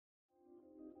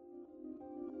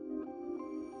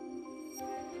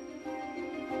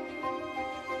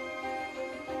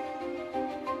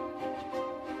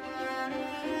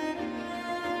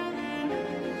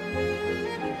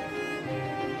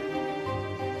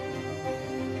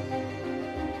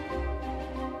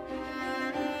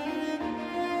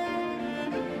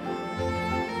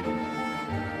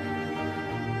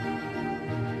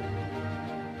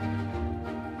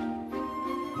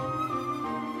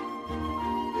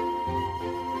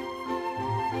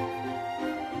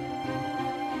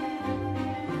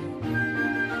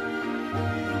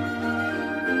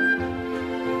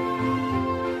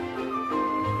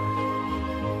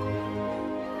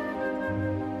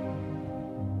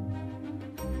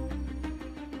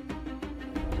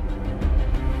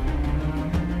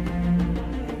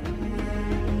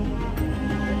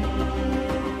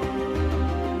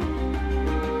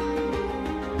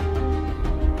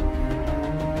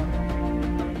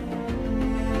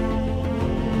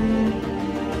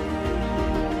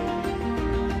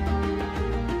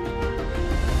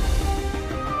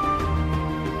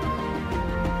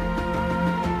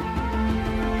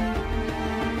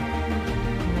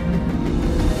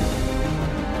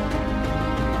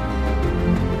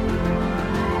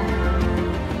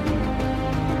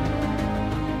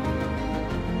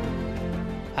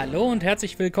Hallo und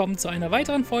herzlich willkommen zu einer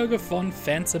weiteren Folge von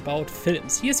Fans About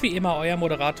Films. Hier ist wie immer euer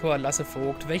Moderator Lasse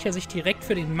Vogt, welcher sich direkt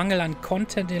für den Mangel an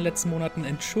Content in den letzten Monaten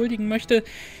entschuldigen möchte.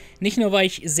 Nicht nur war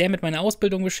ich sehr mit meiner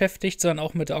Ausbildung beschäftigt, sondern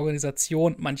auch mit der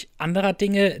Organisation manch anderer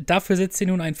Dinge. Dafür sitzt hier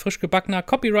nun ein frisch gebackener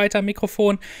Copywriter am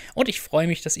Mikrofon und ich freue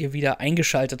mich, dass ihr wieder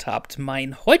eingeschaltet habt.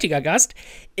 Mein heutiger Gast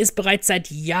ist bereits seit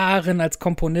Jahren als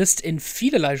Komponist in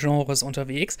vielerlei Genres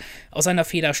unterwegs. Aus seiner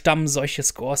Feder stammen solche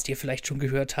Scores, die ihr vielleicht schon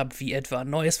gehört habt, wie etwa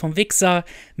Neues vom Wichser,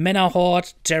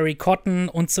 Männerhort, Jerry Cotton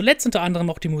und zuletzt unter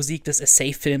anderem auch die Musik des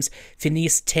Essay-Films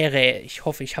Finis Terrae. Ich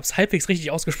hoffe, ich habe es halbwegs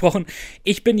richtig ausgesprochen.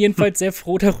 Ich bin jedenfalls sehr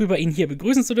froh darüber, ihn hier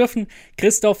begrüßen zu dürfen.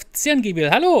 Christoph Zirngiebel,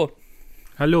 hallo!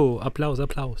 Hallo, Applaus.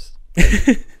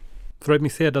 Freut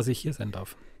mich sehr, dass ich hier sein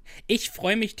darf. Ich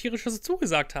freue mich tierisch, dass du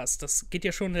zugesagt hast. Das geht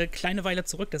ja schon eine kleine Weile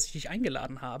zurück, dass ich dich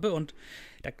eingeladen habe und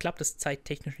da klappt es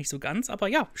zeittechnisch nicht so ganz, aber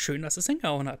ja, schön, dass es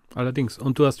hingehauen hat. Allerdings,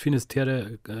 und du hast Finis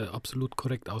Terrae absolut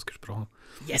korrekt ausgesprochen.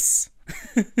 Yes!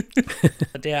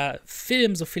 Der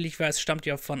Film, soviel ich weiß, stammt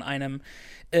ja von einem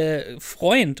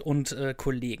Freund und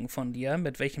Kollegen von dir,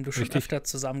 mit welchem du schon öfter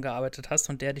zusammengearbeitet hast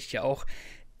und der dich ja auch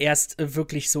erst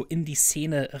wirklich so in die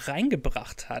Szene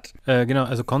reingebracht hat. Genau,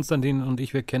 also Konstantin und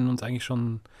ich, wir kennen uns eigentlich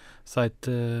schon seit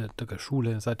der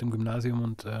Schule, seit dem Gymnasium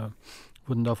und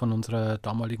wurden da von unserer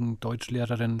damaligen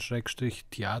Deutschlehrerin,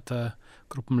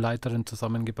 Theatergruppenleiterin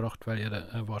zusammengebracht, weil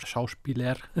er war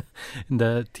Schauspieler in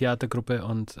der Theatergruppe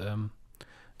und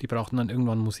die brauchten dann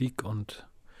irgendwann Musik und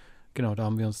genau, da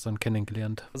haben wir uns dann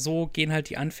kennengelernt. So gehen halt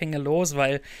die Anfänge los,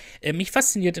 weil mich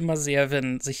fasziniert immer sehr,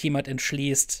 wenn sich jemand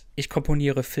entschließt, ich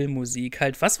komponiere Filmmusik.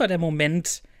 Halt, was war der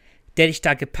Moment, der dich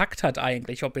da gepackt hat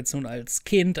eigentlich? Ob jetzt nun als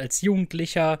Kind, als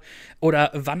Jugendlicher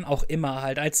oder wann auch immer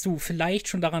halt, als du vielleicht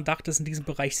schon daran dachtest, in diesem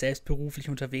Bereich selbst beruflich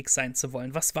unterwegs sein zu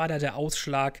wollen. Was war da der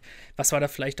Ausschlag? Was war da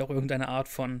vielleicht auch irgendeine Art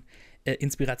von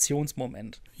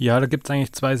Inspirationsmoment? Ja, da gibt es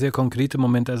eigentlich zwei sehr konkrete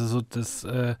Momente. Also so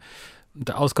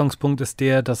der Ausgangspunkt ist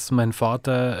der, dass mein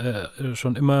Vater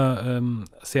schon immer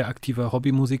sehr aktiver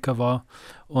Hobbymusiker war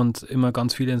und immer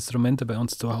ganz viele Instrumente bei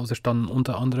uns zu Hause standen,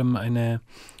 unter anderem eine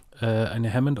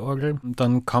Hammond-Orgel.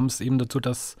 Dann kam es eben dazu,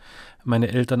 dass meine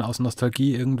Eltern aus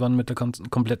Nostalgie irgendwann mit der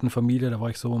kompletten Familie, da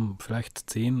war ich so vielleicht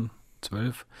 10,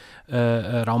 12,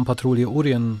 Raumpatrouille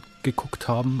Orient geguckt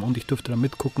haben und ich durfte da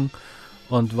mitgucken.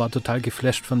 Und war total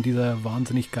geflasht von dieser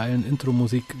wahnsinnig geilen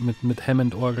Intro-Musik mit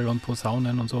Hammond-Orgel und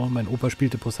Posaunen und so. Mein Opa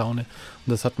spielte Posaune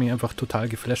und das hat mich einfach total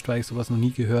geflasht, weil ich sowas noch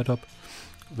nie gehört habe.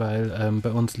 Weil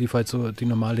bei uns lief halt so die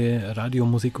normale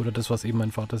Radiomusik oder das, was eben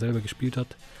mein Vater selber gespielt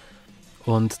hat.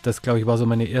 Und das, glaube ich, war so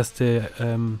meine erste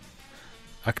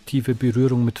aktive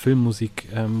Berührung mit Filmmusik,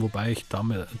 wobei ich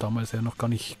damals ja noch gar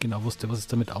nicht genau wusste, was es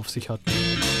damit auf sich hat.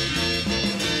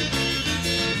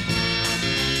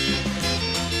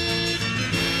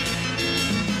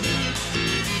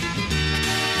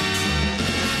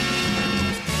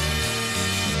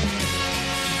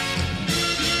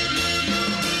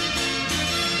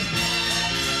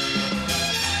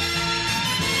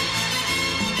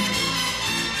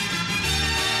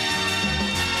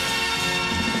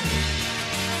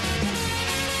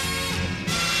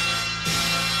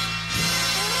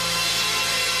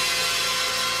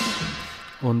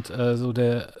 Und so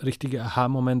der richtige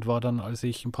Aha-Moment war dann, als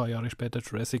ich ein paar Jahre später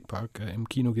Jurassic Park im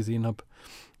Kino gesehen habe.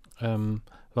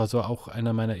 War so auch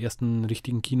einer meiner ersten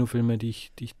richtigen Kinofilme, die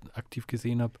ich aktiv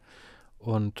gesehen habe.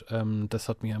 Und das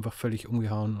hat mich einfach völlig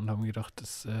umgehauen und habe mir gedacht,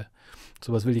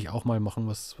 sowas will ich auch mal machen,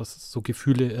 was so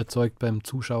Gefühle erzeugt beim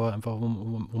Zuschauer, einfach wo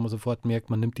man sofort merkt,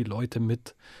 man nimmt die Leute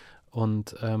mit.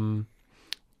 Und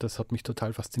das hat mich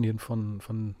total fasziniert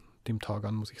von dem Tag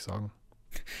an, muss ich sagen.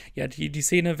 Ja, die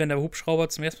Szene, wenn der Hubschrauber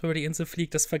zum ersten Mal über die Insel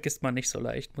fliegt, das vergisst man nicht so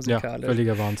leicht musikalisch. Ja,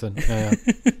 völliger Wahnsinn. Ja.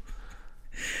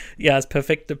 Ja, das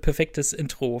perfektes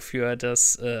Intro für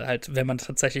das, halt, wenn man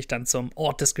tatsächlich dann zum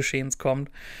Ort des Geschehens kommt.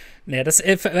 Naja, das,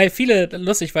 weil viele,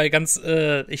 lustig, weil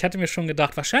ich hatte mir schon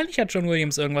gedacht, wahrscheinlich hat John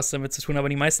Williams irgendwas damit zu tun, aber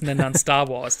die meisten nennen dann Star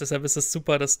Wars. Deshalb ist es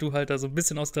super, dass du halt da so ein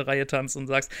bisschen aus der Reihe tanzt und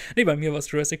sagst, nee, bei mir war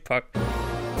es Jurassic Park.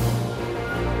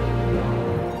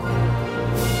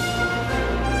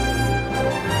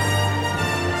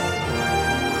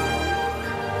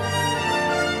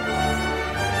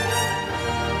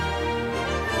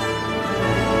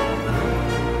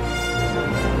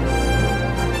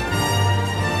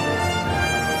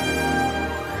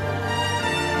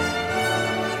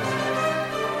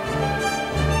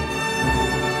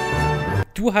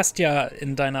 Du hast ja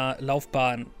in deiner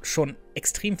Laufbahn schon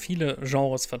extrem viele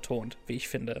Genres vertont, wie ich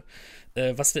finde.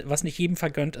 Was nicht jedem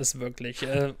vergönnt ist, wirklich.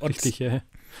 Und richtig, ja.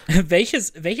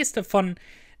 Welches davon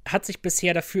hat sich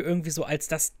bisher dafür irgendwie so als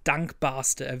das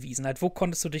Dankbarste erwiesen? Halt, wo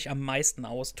konntest du dich am meisten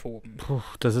austoben? Puh,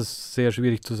 das ist sehr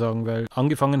schwierig zu sagen, weil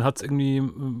angefangen hat es irgendwie,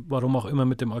 warum auch immer,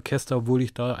 mit dem Orchester, obwohl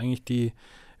ich da eigentlich die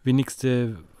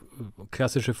wenigste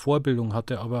klassische Vorbildung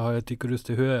hatte, aber halt die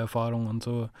größte Hörerfahrung und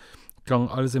so klang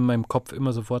alles in meinem Kopf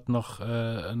immer sofort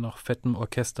nach fettem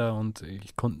Orchester und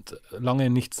ich konnte lange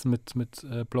nichts mit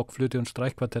Blockflöte und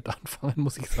Streichquartett anfangen,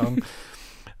 muss ich sagen.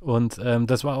 Und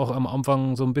das war auch am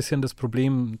Anfang so ein bisschen das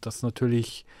Problem, dass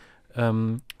natürlich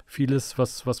vieles,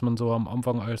 was man so am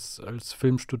Anfang als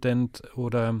Filmstudent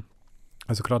oder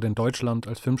also gerade in Deutschland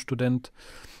als Filmstudent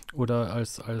oder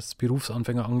als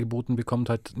Berufsanfänger angeboten bekommt,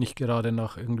 halt nicht gerade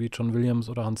nach irgendwie John Williams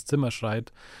oder Hans Zimmer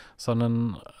schreit,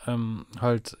 sondern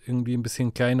halt irgendwie ein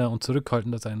bisschen kleiner und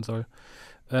zurückhaltender sein soll.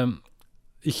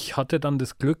 Ich hatte dann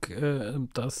das Glück,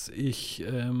 dass ich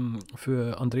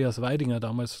für Andreas Weidinger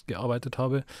damals gearbeitet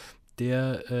habe,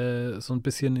 der so ein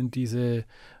bisschen in diese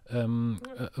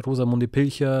Rosamunde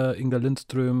Pilcher, Inga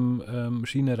Lindström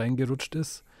Schiene reingerutscht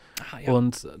ist. Aha, ja.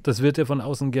 Und das wird ja von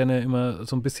außen gerne immer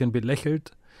so ein bisschen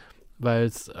belächelt, weil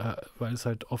es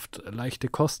halt oft leichte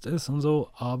Kost ist und so,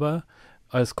 aber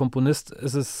als Komponist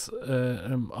ist es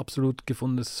absolut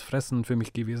gefundenes Fressen für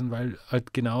mich gewesen, weil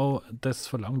halt genau das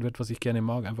verlangt wird, was ich gerne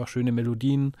mag. Einfach schöne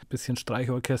Melodien, bisschen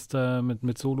Streichorchester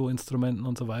mit Soloinstrumenten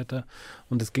und so weiter.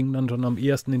 Und es ging dann schon am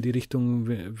ehesten in die Richtung,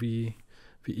 wie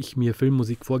ich mir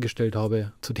Filmmusik vorgestellt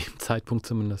habe, zu dem Zeitpunkt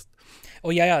zumindest.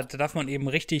 Oh ja, da darf man eben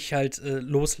richtig halt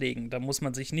loslegen. Da muss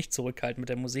man sich nicht zurückhalten mit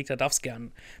der Musik. Da darf es gern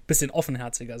ein bisschen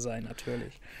offenherziger sein,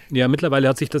 natürlich. Ja, mittlerweile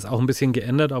hat sich das auch ein bisschen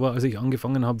geändert, aber als ich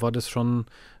angefangen habe, war das schon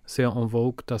sehr en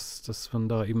vogue, dass man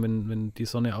da eben, wenn die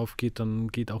Sonne aufgeht, dann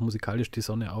geht auch musikalisch die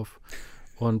Sonne auf.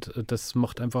 Und das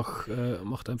macht einfach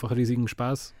riesigen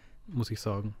Spaß, muss ich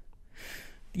sagen.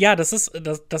 Ja, das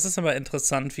ist aber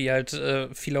interessant, wie halt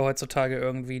viele heutzutage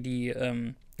irgendwie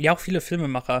auch viele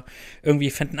Filmemacher irgendwie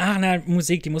finden,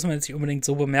 Musik, die muss man jetzt nicht unbedingt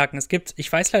so bemerken.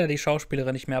 Ich weiß leider die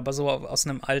Schauspielerin nicht mehr, aber so aus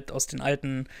den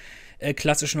alten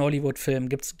klassischen Hollywood-Filmen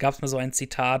gab es mal so ein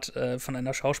Zitat von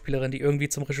einer Schauspielerin, die irgendwie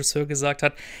zum Regisseur gesagt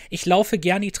hat, ich laufe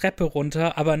gern die Treppe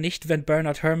runter, aber nicht, wenn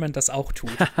Bernard Herrmann das auch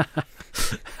tut.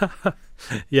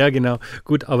 Ja, genau.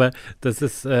 Gut, aber das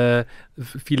ist,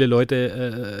 viele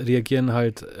Leute reagieren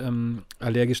halt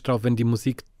allergisch drauf, wenn die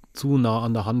Musik zu nah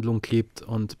an der Handlung klebt.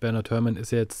 Und Bernard Herrmann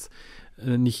ist jetzt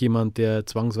nicht jemand, der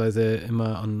zwangsweise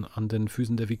immer an den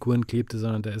Füßen der Figuren klebte,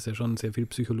 sondern der ist ja schon sehr viel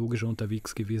psychologischer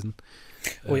unterwegs gewesen.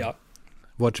 Oh ja.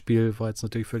 Wortspiel war jetzt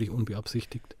natürlich völlig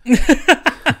unbeabsichtigt.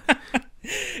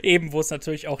 Eben, wo es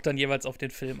natürlich auch dann jeweils auf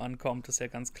den Film ankommt, ist ja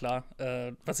ganz klar.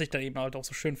 Was ich dann eben halt auch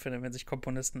so schön finde, wenn sich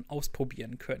Komponisten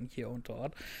ausprobieren können hier und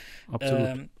dort.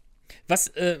 Absolut.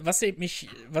 Was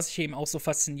ich eben auch so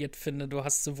fasziniert finde, du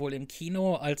hast sowohl im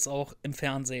Kino als auch im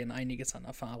Fernsehen einiges an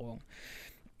Erfahrung.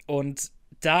 Und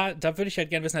da würde ich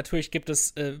halt gerne wissen, natürlich gibt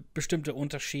es bestimmte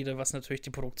Unterschiede, was natürlich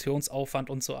den Produktionsaufwand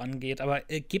und so angeht, aber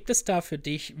gibt es da für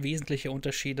dich wesentliche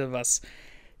Unterschiede, was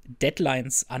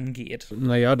Deadlines angeht?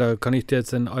 Naja, da kann ich dir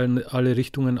jetzt in alle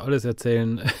Richtungen alles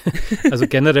erzählen. Also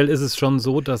generell ist es schon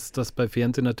so, dass bei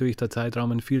Fernsehen natürlich der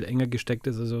Zeitrahmen viel enger gesteckt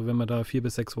ist. Also wenn man da 4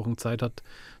 bis 6 Wochen Zeit hat,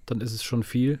 dann ist es schon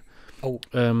viel. Oh.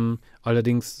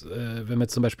 Allerdings, wenn man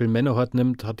jetzt zum Beispiel Manowheart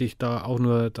nimmt, hatte ich da auch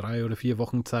nur 3 oder 4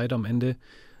 Wochen Zeit am Ende.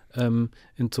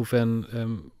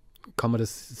 Insofern kann man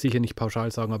das sicher nicht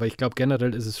pauschal sagen, aber ich glaube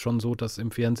generell ist es schon so, dass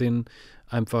im Fernsehen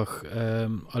einfach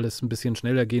alles ein bisschen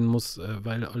schneller gehen muss,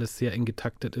 weil alles sehr eng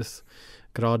getaktet ist.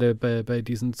 Gerade bei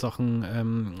diesen Sachen,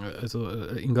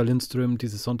 Inga Lindström,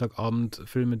 diese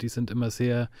Sonntagabend-Filme, die sind immer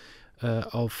sehr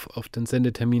auf den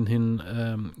Sendetermin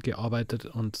hin gearbeitet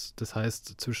und das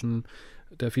heißt, zwischen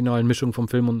der finalen Mischung vom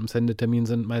Film und dem Sendetermin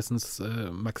sind meistens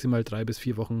maximal 3 bis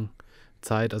 4 Wochen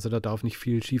Zeit, also da darf nicht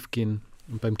viel schief gehen.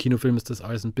 Und beim Kinofilm ist das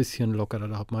alles ein bisschen lockerer,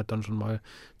 da hat man halt dann schon mal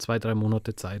 2, 3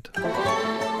 Monate Zeit.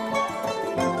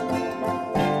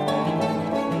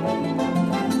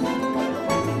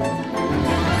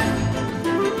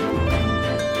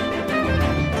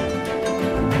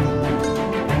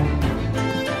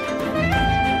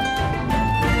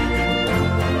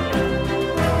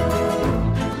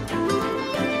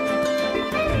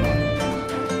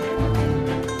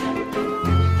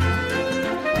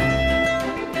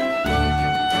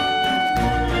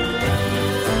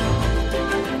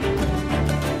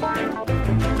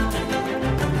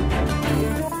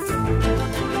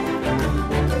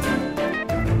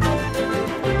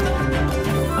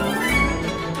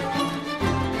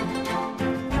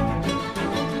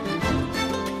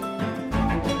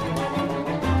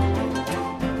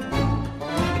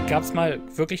 Gab es mal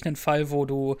wirklich einen Fall, wo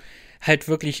du halt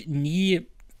wirklich nie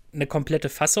eine komplette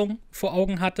Fassung vor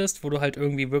Augen hattest, wo du halt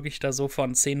irgendwie wirklich da so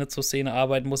von Szene zu Szene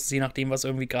arbeiten musstest, je nachdem, was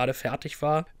irgendwie gerade fertig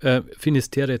war?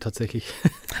 Finisterre tatsächlich.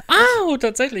 Ah,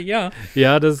 tatsächlich, ja.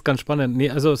 Ja, das ist ganz spannend. Nee,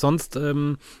 also sonst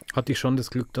hatte ich schon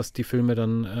das Glück, dass die Filme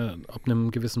dann ab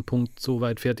einem gewissen Punkt so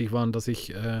weit fertig waren, dass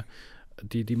ich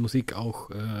die Musik auch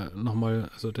nochmal,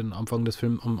 also am Anfang des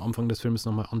Films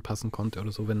nochmal anpassen konnte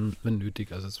oder so, wenn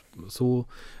nötig. Also so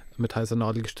mit heißer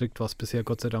Nadel gestrickt war es bisher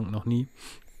Gott sei Dank noch nie.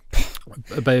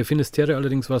 Bei Finisterre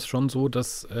allerdings war es schon so,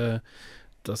 dass der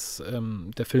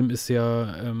Film ist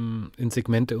ja in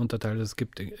Segmente unterteilt. Es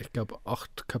gibt, ich glaube,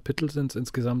 8 Kapitel sind es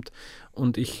insgesamt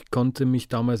und ich konnte mich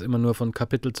damals immer nur von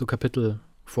Kapitel zu Kapitel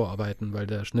vorarbeiten, weil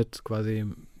der Schnitt quasi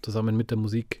zusammen mit der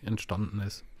Musik entstanden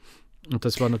ist. Und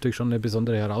das war natürlich schon eine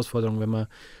besondere Herausforderung, wenn man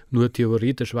nur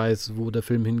theoretisch weiß, wo der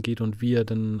Film hingeht und wie er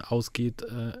dann ausgeht,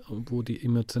 wo die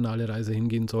emotionale Reise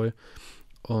hingehen soll.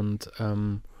 Und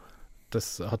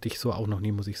das hatte ich so auch noch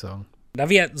nie, muss ich sagen. Da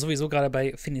wir sowieso gerade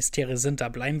bei Finisterre sind, da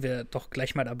bleiben wir doch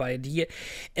gleich mal dabei.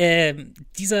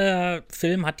 Dieser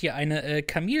Film hat dir eine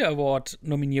Camille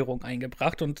Award-Nominierung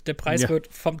eingebracht und der Preis wird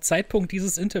vom Zeitpunkt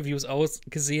dieses Interviews aus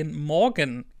gesehen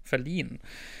morgen verliehen.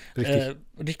 Richtig.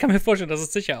 Und ich kann mir vorstellen, das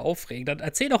ist sicher aufregend. Dann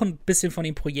erzähl doch ein bisschen von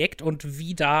dem Projekt und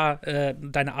wie da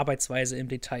deine Arbeitsweise im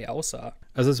Detail aussah.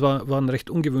 Also es war ein recht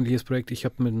ungewöhnliches Projekt. Ich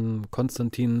habe mit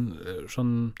Konstantin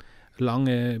schon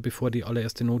lange, bevor die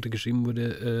allererste Note geschrieben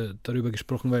wurde, darüber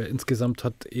gesprochen, weil insgesamt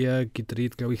hat er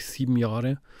gedreht, glaube ich, 7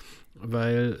 Jahre,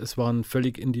 weil es war ein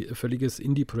völliges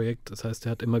Indie-Projekt. Das heißt,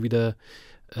 er hat immer wieder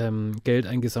Geld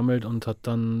eingesammelt und hat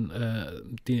dann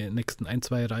die nächsten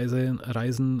 1-2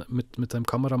 Reisen mit seinem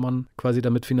Kameramann quasi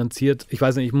damit finanziert. Ich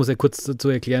weiß nicht, ich muss ja kurz dazu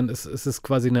erklären, es ist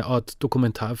quasi eine Art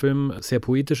Dokumentarfilm, sehr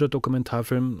poetischer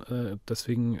Dokumentarfilm,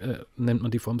 deswegen nennt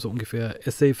man die Form so ungefähr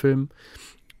Essayfilm.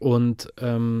 Und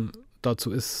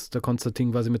dazu ist der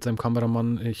Konstantin quasi mit seinem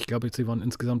Kameramann, ich glaube, sie waren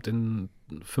insgesamt in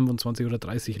 25 oder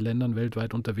 30 Ländern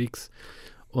weltweit unterwegs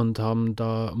und haben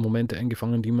da Momente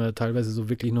eingefangen, die man teilweise so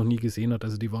wirklich noch nie gesehen hat.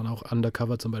 Also die waren auch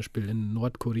undercover zum Beispiel in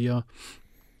Nordkorea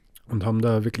und haben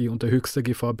da wirklich unter höchster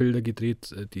Gefahr Bilder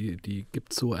gedreht, die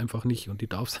gibt es so einfach nicht und die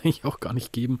darf es eigentlich auch gar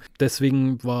nicht geben.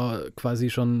 Deswegen war quasi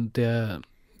schon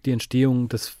die Entstehung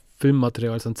des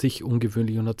Filmmaterials an sich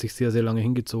ungewöhnlich und hat sich sehr, sehr lange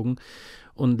hingezogen.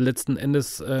 Und letzten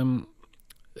Endes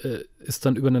ist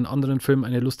dann über einen anderen Film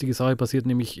eine lustige Sache passiert,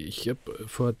 nämlich ich habe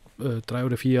vor 3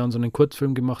 oder 4 Jahren so einen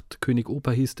Kurzfilm gemacht, König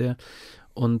Oper hieß der,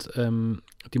 und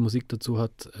die Musik dazu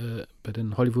hat bei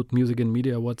den Hollywood Music and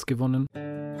Media Awards gewonnen.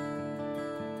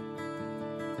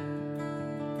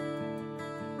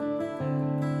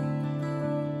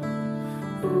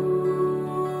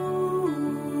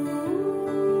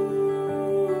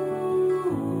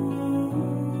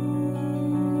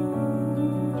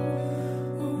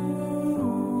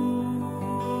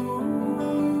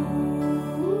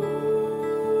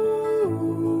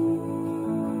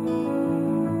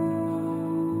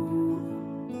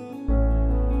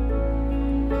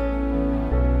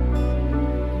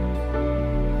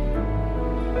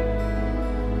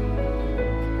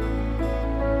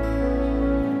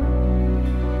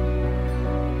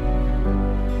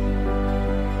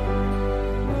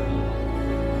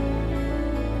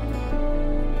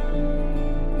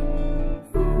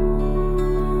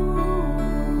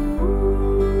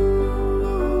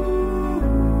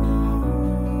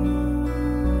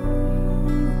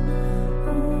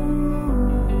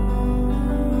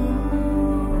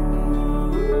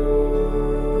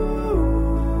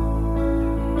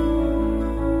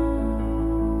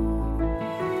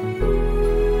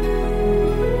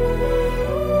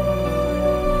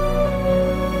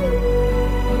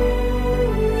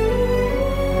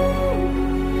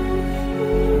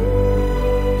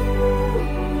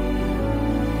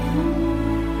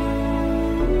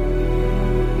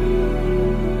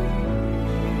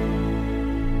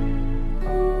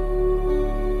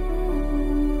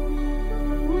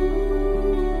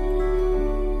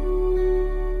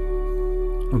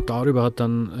 Und darüber hat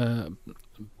dann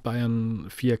Bayern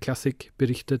 4 Klassik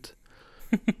berichtet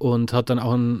und hat dann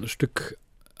auch ein Stück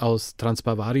aus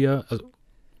Transbavaria, also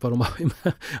warum auch immer,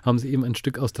 haben sie eben ein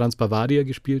Stück aus Transbavaria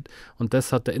gespielt und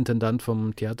das hat der Intendant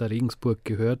vom Theater Regensburg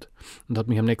gehört und hat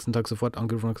mich am nächsten Tag sofort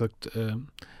angerufen und gesagt,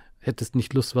 hättest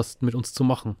nicht Lust, was mit uns zu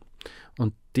machen?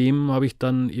 Und dem habe ich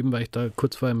dann eben, weil ich da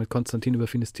kurz vorher mit Konstantin über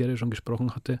Finisterre schon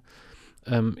gesprochen hatte,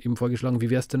 eben vorgeschlagen,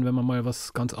 wie wäre es denn, wenn man mal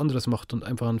was ganz anderes macht und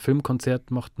einfach ein Filmkonzert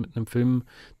macht mit einem Film,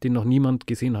 den noch niemand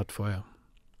gesehen hat vorher.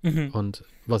 Mhm. Und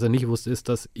was er nicht wusste, ist,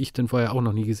 dass ich den vorher auch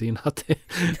noch nie gesehen hatte.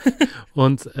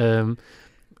 Und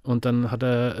Und dann hat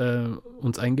er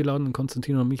uns eingeladen,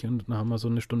 Konstantin und mich, und dann haben wir so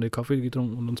eine Stunde Kaffee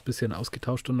getrunken und uns ein bisschen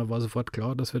ausgetauscht und da war sofort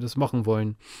klar, dass wir das machen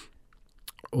wollen.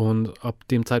 Und ab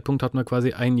dem Zeitpunkt hatten wir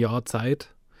quasi ein Jahr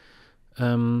Zeit,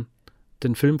 den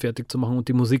Film fertig zu machen und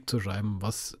die Musik zu schreiben,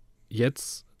 was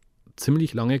jetzt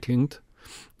ziemlich lange klingt,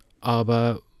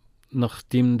 aber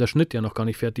nachdem der Schnitt ja noch gar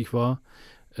nicht fertig war,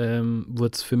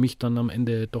 wurde es für mich dann am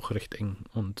Ende doch recht eng.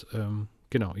 Und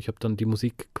genau, ich habe dann die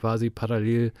Musik quasi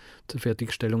parallel zur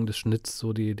Fertigstellung des Schnitts,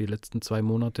 so die letzten 2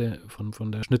 Monate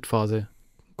von der Schnittphase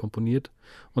komponiert.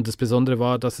 Und das Besondere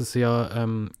war, dass es ja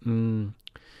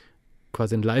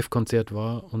quasi ein Live-Konzert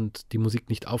war und die Musik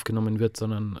nicht aufgenommen wird,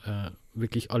 sondern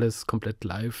wirklich alles komplett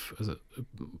live, also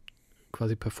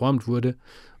quasi performt wurde.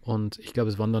 Und ich glaube,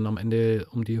 es waren dann am Ende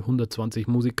um die 120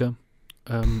 Musiker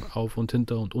auf und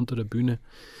hinter und unter der Bühne.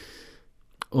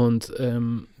 Und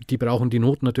die brauchen die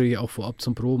Noten natürlich auch vorab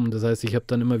zum Proben. Das heißt, ich habe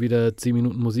dann immer wieder 10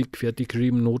 Minuten Musik fertig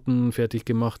geschrieben, Noten fertig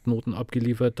gemacht, Noten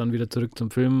abgeliefert, dann wieder zurück zum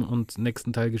Film und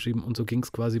nächsten Teil geschrieben. Und so ging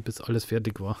es quasi, bis alles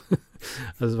fertig war.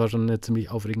 Also es war schon eine ziemlich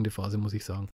aufregende Phase, muss ich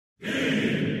sagen.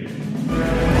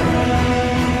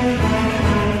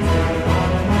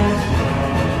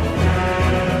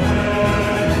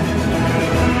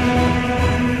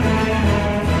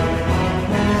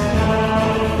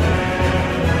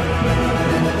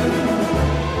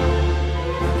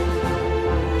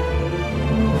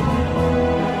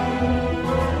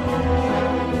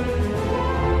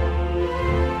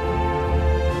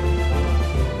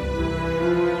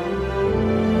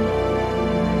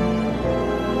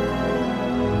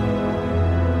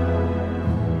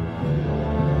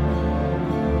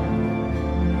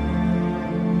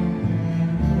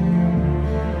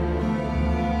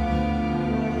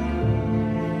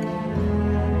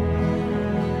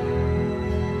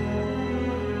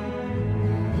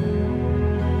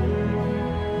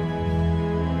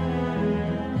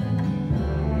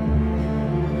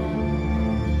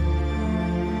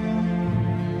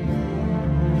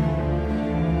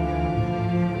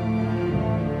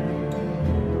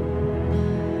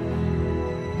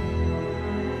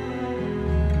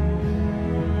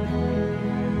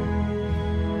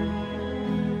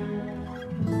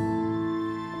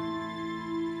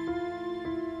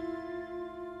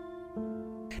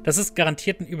 Das ist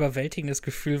garantiert ein überwältigendes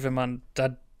Gefühl, wenn man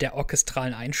da der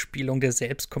orchestralen Einspielung der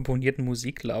selbst komponierten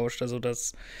Musik lauscht. Also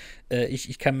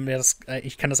ich kann das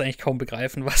eigentlich kaum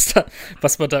begreifen,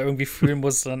 was man da irgendwie fühlen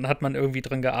muss. Dann hat man irgendwie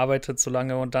dran gearbeitet so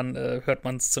lange und dann hört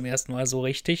man es zum ersten Mal so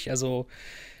richtig. Also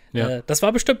das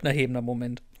war bestimmt ein erhebender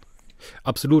Moment.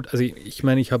 Absolut. Also ich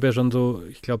meine, ich habe ja schon so,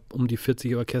 ich glaube, um die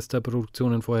 40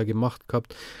 Orchesterproduktionen vorher gemacht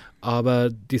gehabt. Aber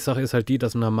die Sache ist halt die,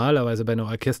 dass normalerweise bei einer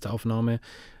Orchesteraufnahme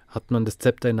hat man das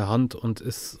Zepter in der Hand und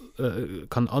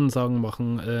kann Ansagen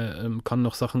machen, kann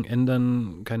noch Sachen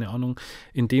ändern, keine Ahnung.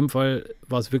 In dem Fall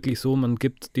war es wirklich so, man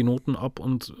gibt die Noten ab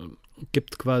und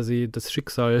gibt quasi das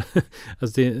Schicksal,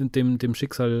 also dem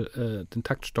Schicksal den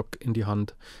Taktstock in die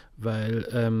Hand.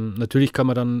 Weil natürlich kann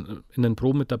man dann in den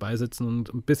Proben mit dabei sitzen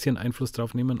und ein bisschen Einfluss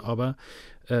drauf nehmen, aber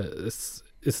es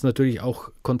ist natürlich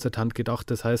auch konzertant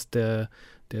gedacht. Das heißt, der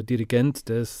Dirigent,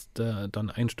 der es dann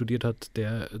einstudiert hat,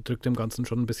 der drückt dem Ganzen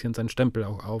schon ein bisschen seinen Stempel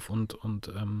auch auf und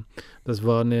das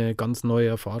war eine ganz neue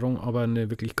Erfahrung, aber eine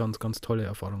wirklich ganz, ganz tolle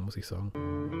Erfahrung, muss ich sagen.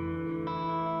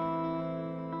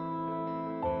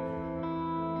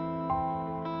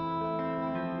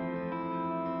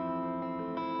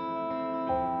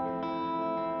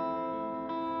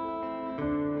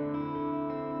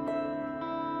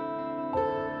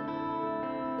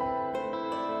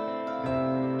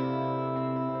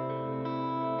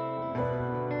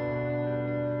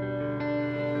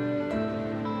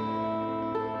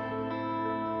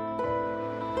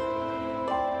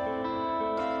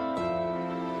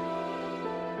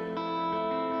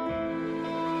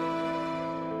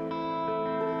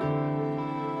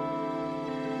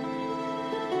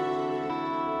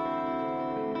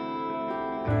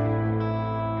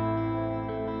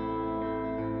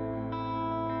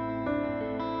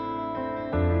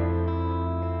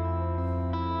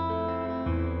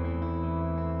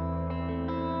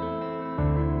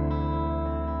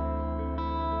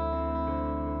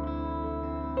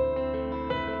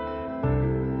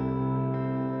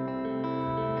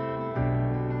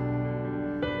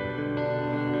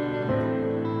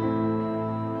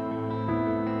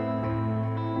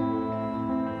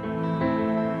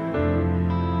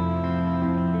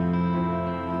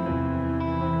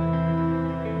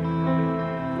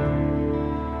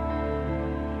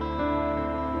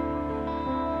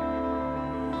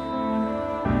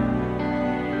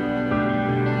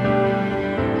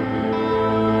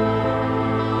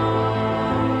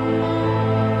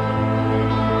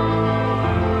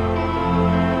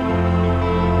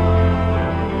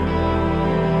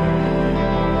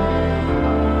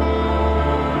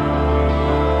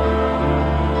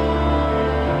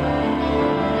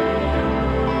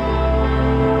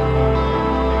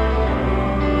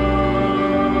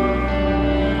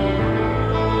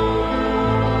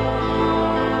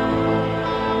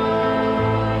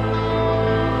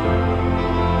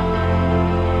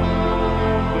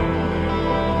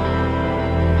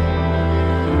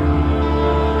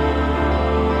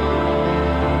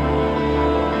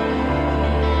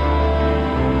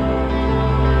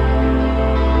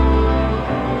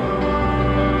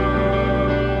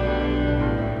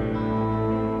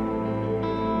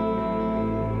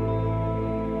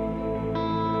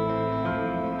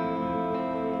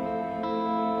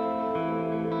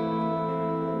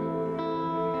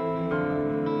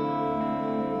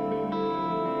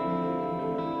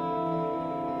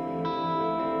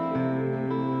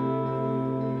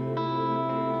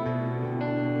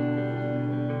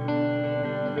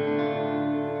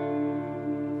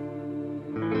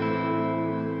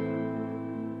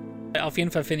 Auf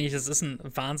jeden Fall finde ich, es ist ein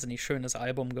wahnsinnig schönes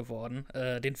Album geworden.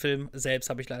 Den Film selbst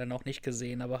habe ich leider noch nicht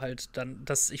gesehen, aber halt dann,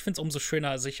 ich finde es umso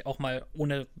schöner, sich auch mal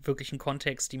ohne wirklichen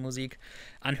Kontext die Musik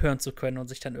anhören zu können und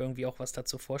sich dann irgendwie auch was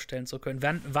dazu vorstellen zu können.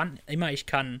 Wann immer ich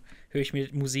kann, höre ich mir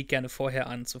Musik gerne vorher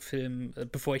an zu Filmen,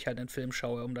 bevor ich halt einen Film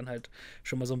schaue, um dann halt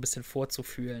schon mal so ein bisschen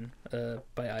vorzufühlen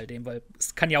bei all dem, weil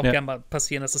es kann ja auch gerne mal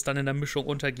passieren, dass es dann in der Mischung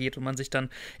untergeht und man sich dann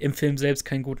im Film selbst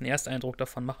keinen guten Ersteindruck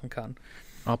davon machen kann.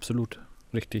 Absolut.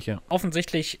 Richtig, ja.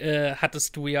 Offensichtlich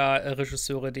hattest du ja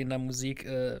Regisseure, denen da Musik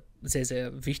sehr,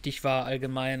 sehr wichtig war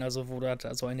allgemein, also wo da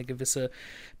also eine gewisse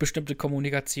bestimmte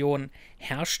Kommunikation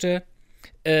herrschte.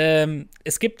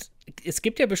 Es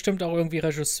gibt ja bestimmt auch irgendwie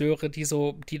Regisseure,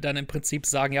 die dann im Prinzip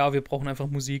sagen, ja, wir brauchen einfach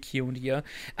Musik hier und hier.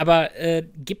 Aber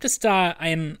gibt es da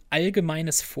ein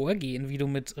allgemeines Vorgehen, wie du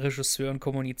mit Regisseuren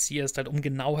kommunizierst, halt um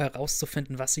genau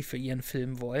herauszufinden, was sie für ihren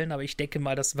Film wollen? Aber ich denke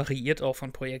mal, das variiert auch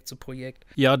von Projekt zu Projekt.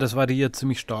 Ja, das variiert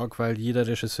ziemlich stark, weil jeder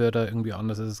Regisseur da irgendwie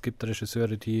anders ist. Es gibt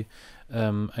Regisseure, die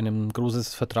einem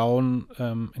großes Vertrauen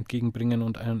entgegenbringen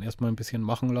und einen erstmal ein bisschen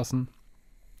machen lassen.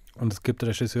 Und es gibt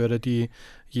Regisseure, die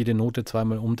jede Note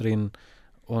zweimal umdrehen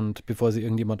und bevor sie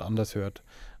irgendjemand anders hört.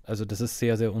 Also das ist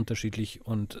sehr, sehr unterschiedlich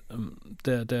und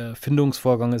der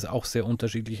Findungsvorgang ist auch sehr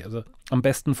unterschiedlich. Also am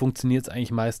besten funktioniert es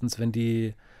eigentlich meistens, wenn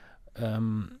die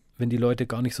Leute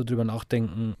gar nicht so drüber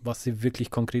nachdenken, was sie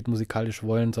wirklich konkret musikalisch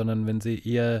wollen, sondern wenn sie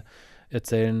eher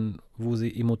erzählen, wo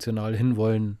sie emotional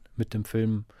hinwollen mit dem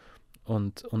Film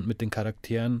und mit den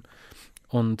Charakteren.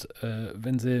 Und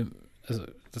wenn sie, also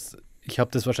ich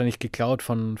habe das wahrscheinlich geklaut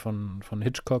von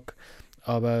Hitchcock,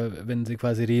 aber wenn sie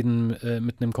quasi reden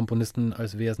mit einem Komponisten,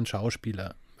 als wäre es ein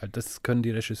Schauspieler, weil das können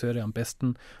die Regisseure am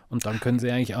besten und dann können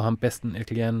sie eigentlich auch am besten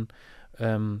erklären,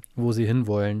 wo sie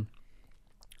hinwollen.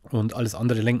 Und alles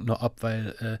andere lenkt nur ab,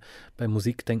 weil bei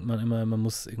Musik denkt man immer, man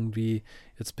muss irgendwie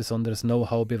jetzt besonderes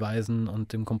Know-how beweisen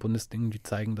und dem Komponisten irgendwie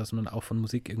zeigen, dass man auch von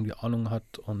Musik irgendwie Ahnung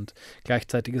hat. Und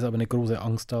gleichzeitig ist aber eine große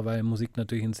Angst da, weil Musik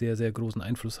natürlich einen sehr, sehr großen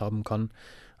Einfluss haben kann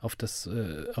auf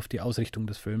die Ausrichtung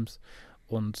des Films.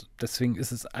 Und deswegen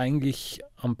ist es eigentlich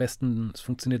am besten, es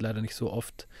funktioniert leider nicht so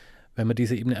oft, wenn man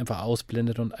diese Ebene einfach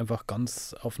ausblendet und einfach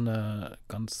ganz auf einer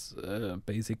ganz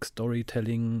basic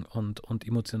Storytelling und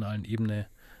emotionalen Ebene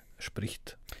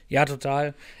spricht. Ja,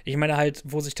 total. Ich meine halt,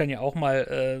 wo sich dann ja auch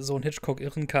mal so ein Hitchcock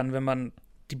irren kann, wenn man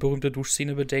die berühmte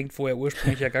Duschszene bedenkt, wo er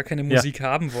ursprünglich ja gar keine Musik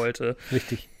haben wollte.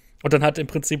 Richtig. Und dann hat im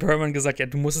Prinzip Herman gesagt, ja,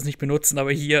 du musst es nicht benutzen,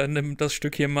 aber hier, nimm das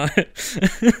Stück hier mal.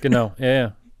 Genau,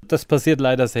 ja. Das passiert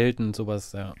leider selten,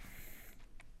 sowas, ja.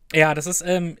 Ja, das ist,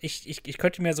 ich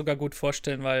könnte mir sogar gut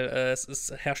vorstellen, weil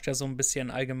herrscht ja so ein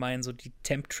bisschen allgemein so die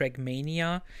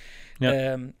Temp-Track-Mania.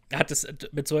 Ja.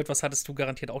 Mit so etwas hattest du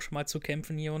garantiert auch schon mal zu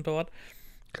kämpfen hier und dort.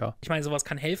 Klar. Ich meine, sowas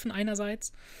kann helfen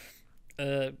einerseits.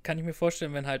 Kann ich mir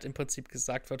vorstellen, wenn halt im Prinzip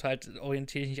gesagt wird, halt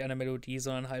orientiere ich nicht an der Melodie,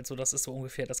 sondern halt so, das ist so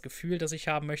ungefähr das Gefühl, das ich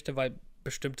haben möchte, weil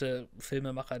bestimmte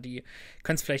Filmemacher, die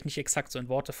können es vielleicht nicht exakt so in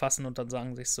Worte fassen und dann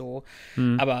sagen sich so.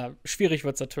 Aber schwierig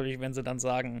wird es natürlich, wenn sie dann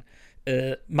sagen,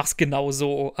 mach's genau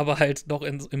so, aber halt noch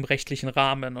im rechtlichen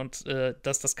Rahmen und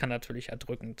das kann natürlich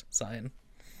erdrückend sein.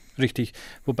 Richtig,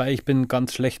 wobei ich bin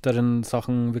ganz schlecht darin,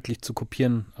 Sachen wirklich zu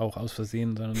kopieren, auch aus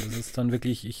Versehen, sondern das ist dann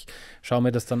wirklich, ich schaue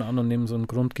mir das dann an und nehme so ein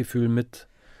Grundgefühl mit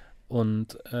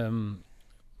und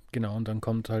genau, und dann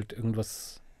kommt halt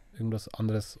irgendwas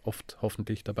anderes oft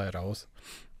hoffentlich dabei raus.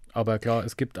 Aber klar,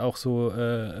 es gibt auch so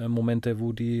Momente,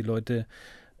 wo die Leute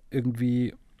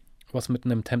irgendwie was mit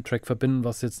einem Temp-Track verbinden,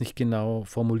 was jetzt nicht genau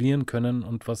formulieren können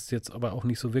und was jetzt aber auch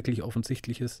nicht so wirklich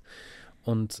offensichtlich ist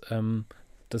und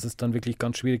das ist dann wirklich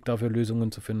ganz schwierig, dafür Lösungen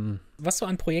zu finden. Was so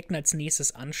an Projekten als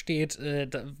nächstes ansteht,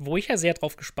 wo ich ja sehr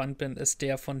drauf gespannt bin, ist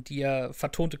der von dir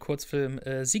vertonte Kurzfilm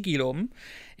Sigilum.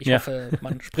 Ich hoffe,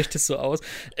 man spricht es so aus.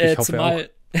 Ich hoffe auch.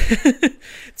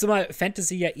 Zumal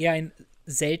Fantasy ja eher ein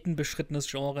selten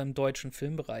beschrittenes Genre im deutschen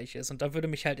Filmbereich ist. Und da würde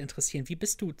mich halt interessieren, wie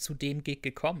bist du zu dem Gig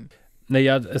gekommen?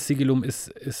 Naja, Sigilum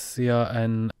ist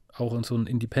ja auch so ein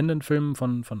Independent-Film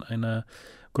von einer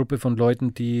Gruppe von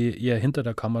Leuten, die eher hinter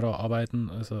der Kamera arbeiten,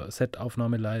 also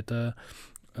Set-Aufnahmeleiter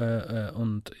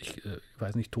und ich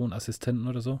weiß nicht, Tonassistenten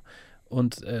oder so.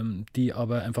 Und die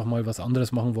aber einfach mal was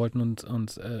anderes machen wollten und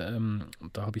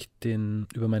da habe ich den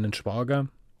über meinen Schwager,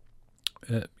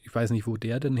 ich weiß nicht, wo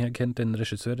der den herkennt, den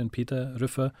Regisseur, den Peter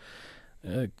Rüffer,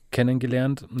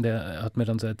 kennengelernt. Und der hat mir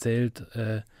dann so erzählt,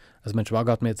 also mein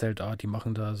Schwager hat mir erzählt, die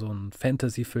machen da so einen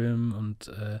Fantasy-Film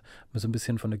und mir so ein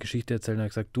bisschen von der Geschichte erzählt. Und er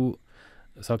hat gesagt, du,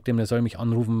 sag dem, der soll mich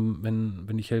anrufen,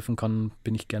 wenn ich helfen kann,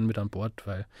 bin ich gern mit an Bord,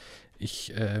 weil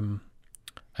ich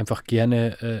einfach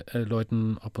gerne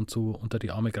Leuten ab und zu unter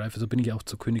die Arme greife. So bin ich auch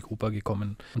zu König Oper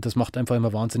gekommen. Und das macht einfach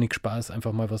immer wahnsinnig Spaß,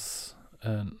 einfach mal was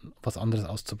was anderes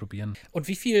auszuprobieren. Und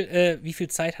wie viel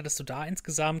Zeit hattest du da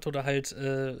insgesamt oder halt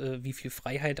wie viel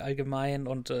Freiheit allgemein?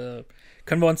 Und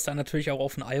können wir uns da natürlich auch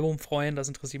auf ein Album freuen? Das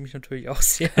interessiert mich natürlich auch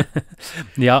sehr.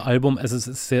 Ja, Album, also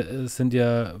es sind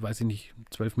ja, weiß ich nicht,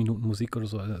 12 Minuten Musik oder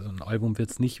so, also ein Album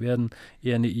wird es nicht werden,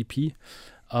 eher eine EP.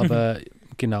 Aber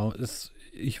genau,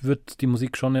 ich würde die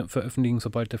Musik schon veröffentlichen,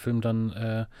 sobald der Film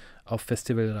dann auf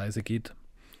Festivalreise geht.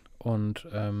 Und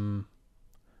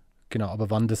genau, aber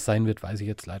wann das sein wird, weiß ich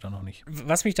jetzt leider noch nicht.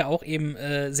 Was mich da auch eben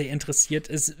sehr interessiert,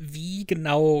 ist, wie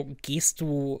genau gehst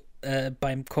du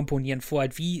beim Komponieren vor?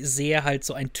 Halt, wie sehr halt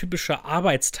so ein typischer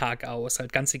Arbeitstag aus?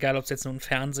 Halt ganz egal, ob es jetzt nur ein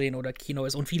Fernsehen oder Kino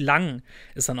ist. Und wie lang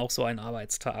ist dann auch so ein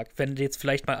Arbeitstag? Wenn jetzt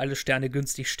vielleicht mal alle Sterne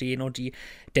günstig stehen und die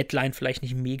Deadline vielleicht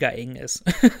nicht mega eng ist.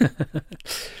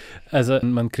 Also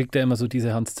man kriegt ja immer so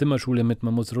diese Hans-Zimmer-Schule mit,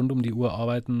 man muss rund um die Uhr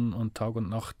arbeiten und Tag und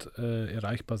Nacht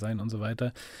erreichbar sein und so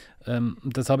weiter.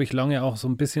 Das habe ich lange auch so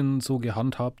ein bisschen so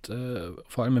gehandhabt,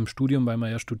 vor allem im Studium, weil man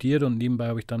ja studiert und nebenbei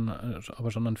habe ich dann aber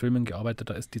schon an Filmen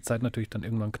gearbeitet, da ist die Zeit natürlich dann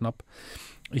irgendwann knapp.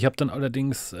 Ich habe dann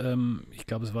allerdings, ich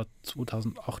glaube es war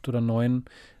 2008 oder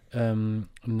 2009,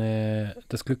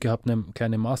 das Glück gehabt, eine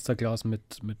kleine Masterclass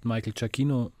mit Michael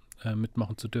Giacchino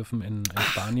mitmachen zu dürfen in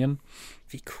Spanien.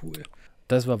 Wie cool.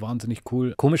 Das war wahnsinnig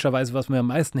cool. Komischerweise, was mir am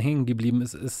meisten hängen geblieben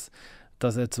ist,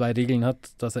 dass er 2 Regeln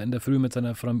hat, dass er in der Früh mit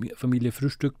seiner Familie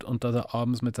frühstückt und dass er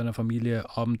abends mit seiner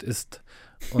Familie Abend isst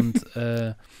und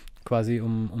quasi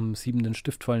um 7 den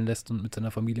Stift fallen lässt und mit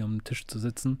seiner Familie um den Tisch zu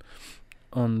sitzen.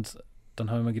 Und dann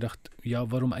habe ich mir gedacht,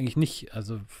 ja, warum eigentlich nicht?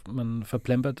 Also man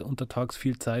verplempert untertags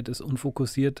viel Zeit, ist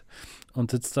unfokussiert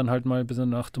und sitzt dann halt mal bis in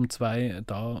der Nacht um 2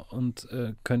 da und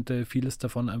könnte vieles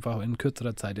davon einfach in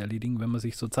kürzerer Zeit erledigen, wenn man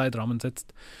sich so Zeitrahmen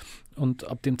setzt. Und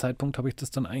ab dem Zeitpunkt habe ich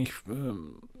das dann eigentlich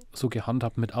so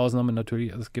gehandhabt, mit Ausnahmen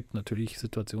natürlich. Also es gibt natürlich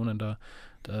Situationen, da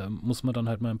muss man dann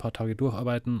halt mal ein paar Tage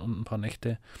durcharbeiten und ein paar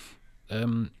Nächte.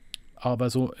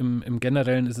 Aber so im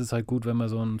Generellen ist es halt gut, wenn man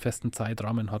so einen festen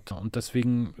Zeitrahmen hat. Und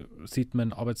deswegen sieht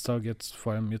mein Arbeitstag jetzt,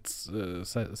 vor allem jetzt,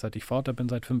 seit ich Vater bin,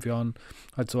 seit 5 Jahren,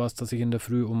 halt so aus, dass ich in der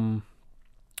Früh um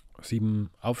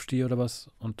 7 aufstehe oder was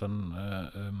und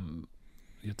dann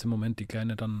jetzt im Moment die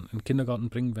Kleine dann in den Kindergarten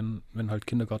bringen, wenn halt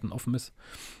Kindergarten offen ist.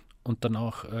 Und dann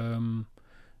auch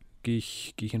gehe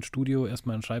ich ins Studio,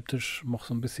 erstmal an den Schreibtisch, mache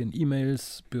so ein bisschen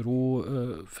E-Mails,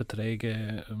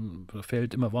 Büroverträge, da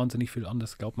fällt immer wahnsinnig viel an,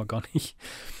 das glaubt man gar nicht.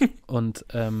 Und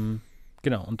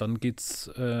genau, und dann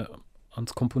geht's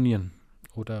ans Komponieren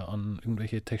oder an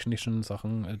irgendwelche technischen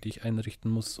Sachen, die ich einrichten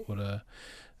muss oder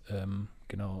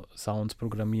genau, Sounds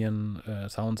programmieren,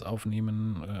 Sounds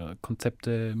aufnehmen,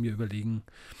 Konzepte mir überlegen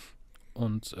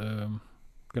und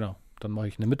genau, dann mache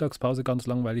ich eine Mittagspause ganz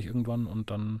langweilig irgendwann und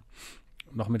dann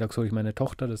nachmittags hole ich meine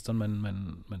Tochter, das ist dann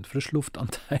mein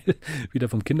Frischluftanteil, wieder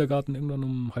vom Kindergarten irgendwann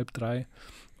um 2:30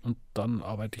 und dann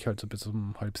arbeite ich halt so bis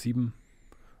um 6:30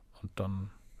 und dann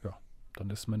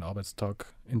ist mein Arbeitstag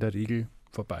in der Regel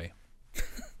vorbei.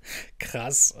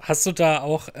 Krass. Hast du da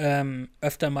auch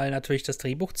öfter mal natürlich das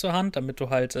Drehbuch zur Hand, damit du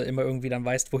halt immer irgendwie dann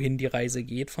weißt, wohin die Reise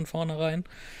geht von vornherein?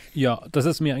 Ja, das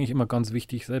ist mir eigentlich immer ganz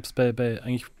wichtig, selbst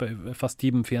bei fast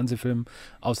jedem Fernsehfilm,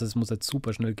 außer es muss jetzt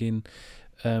super schnell gehen,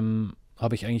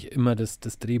 habe ich eigentlich immer das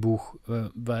Drehbuch,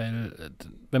 weil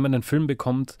wenn man einen Film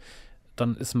bekommt,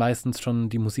 dann ist meistens schon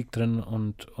die Musik drin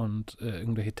und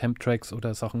irgendwelche Temp-Tracks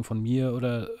oder Sachen von mir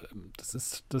oder das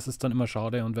ist dann immer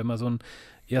schade und wenn man so einen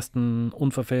ersten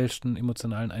unverfälschten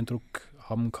emotionalen Eindruck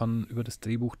haben kann über das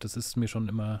Drehbuch, das ist mir schon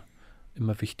immer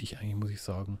wichtig eigentlich, muss ich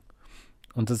sagen.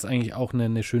 Und das ist eigentlich auch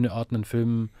eine schöne Art, einen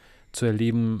Film zu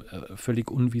erleben,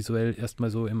 völlig unvisuell, erstmal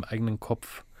so im eigenen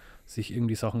Kopf sich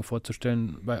irgendwie Sachen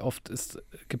vorzustellen, weil oft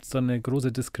gibt es dann eine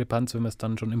große Diskrepanz, wenn man es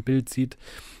dann schon im Bild sieht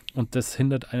und das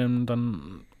hindert einem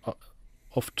dann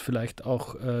oft vielleicht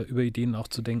auch über Ideen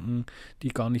nachzudenken, die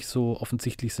gar nicht so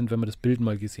offensichtlich sind, wenn man das Bild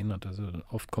mal gesehen hat. Also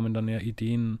oft kommen dann ja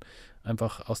Ideen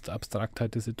einfach aus der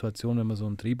Abstraktheit der Situation, wenn man so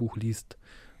ein Drehbuch liest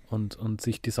und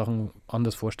sich die Sachen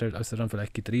anders vorstellt, als sie dann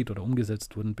vielleicht gedreht oder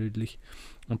umgesetzt wurden bildlich.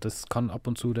 Und das kann ab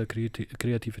und zu der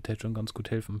Kreativität schon ganz gut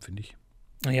helfen, finde ich.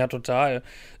 Ja, total.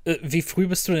 Wie früh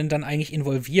bist du denn dann eigentlich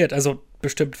involviert? Also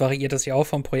bestimmt variiert das ja auch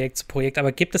von Projekt zu Projekt,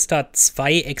 aber gibt es da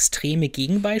 2 extreme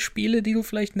Gegenbeispiele, die du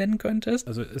vielleicht nennen könntest?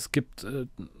 Also es gibt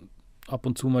ab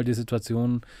und zu mal die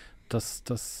Situation,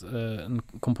 dass ein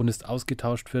Komponist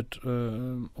ausgetauscht wird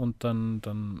und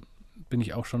dann bin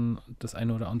ich auch schon das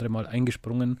eine oder andere Mal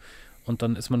eingesprungen und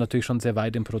dann ist man natürlich schon sehr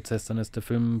weit im Prozess. Dann ist der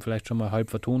Film vielleicht schon mal halb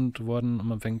vertont worden und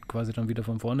man fängt quasi dann wieder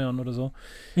von vorne an oder so.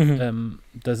 Mhm.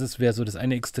 Wäre so das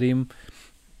eine Extrem.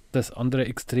 Das andere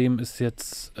Extrem ist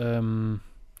jetzt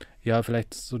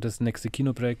vielleicht so das nächste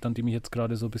Kinoprojekt, an dem ich jetzt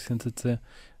gerade so ein bisschen sitze.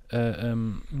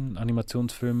 Ein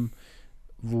Animationsfilm,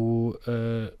 wo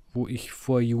ich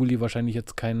vor Juli wahrscheinlich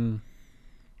jetzt kein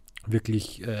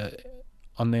wirklich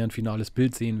annähernd finales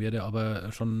Bild sehen werde,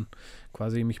 aber schon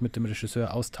quasi mich mit dem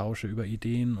Regisseur austausche über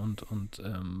Ideen und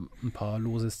ein paar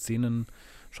lose Szenen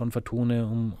schon vertone,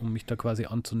 um mich da quasi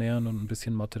anzunähern und ein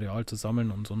bisschen Material zu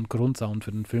sammeln und so einen Grundsound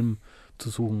für den Film zu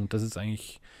suchen. Das ist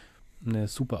eigentlich eine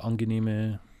super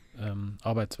angenehme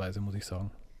Arbeitsweise, muss ich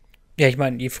sagen. Ja, ich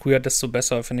meine, je früher, desto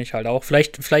besser, finde ich halt auch.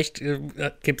 Vielleicht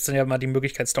gibt es dann ja mal die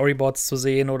Möglichkeit, Storyboards zu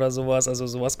sehen oder sowas. Also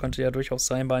sowas könnte ja durchaus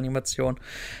sein bei Animation.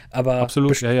 Aber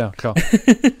absolut, ja, klar.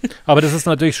 Aber das ist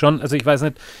natürlich schon, also ich weiß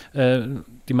nicht,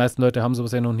 die meisten Leute haben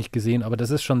sowas ja noch nicht gesehen, aber das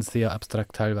ist schon sehr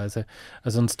abstrakt teilweise.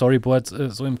 Also ein Storyboard,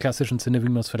 so im klassischen Sinne, wie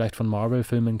man es vielleicht von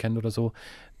Marvel-Filmen kennt oder so,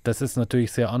 das ist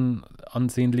natürlich sehr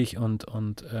ansehnlich und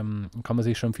kann man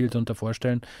sich schon viel darunter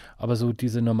vorstellen. Aber so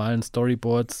diese normalen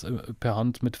Storyboards per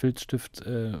Hand mit Filzstift,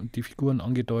 die Figuren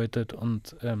angedeutet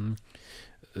und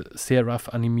sehr rough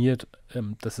animiert,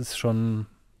 das ist schon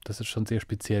sehr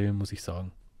speziell, muss ich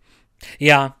sagen.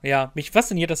 Ja, mich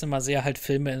fasziniert das immer sehr, halt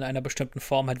Filme in einer bestimmten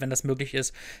Form, halt wenn das möglich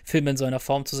ist, Filme in so einer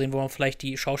Form zu sehen, wo man vielleicht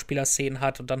die Schauspielerszenen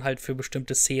hat und dann halt für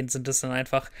bestimmte Szenen sind das dann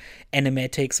einfach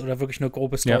Animatics oder wirklich nur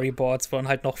grobe Storyboards, wo dann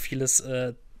halt noch vieles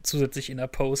zusätzlich in der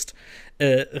Post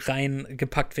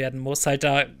reingepackt werden muss. Halt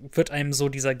da wird einem so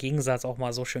dieser Gegensatz auch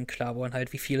mal so schön klar, wo dann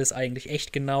halt, wie viel ist eigentlich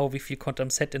echt genau, wie viel konnte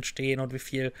am Set entstehen und wie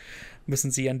viel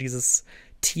müssen sie an dieses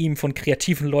Team von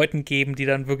kreativen Leuten geben, die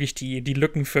dann wirklich die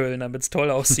Lücken füllen, damit es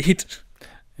toll aussieht.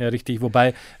 Ja, richtig.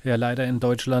 Wobei ja leider in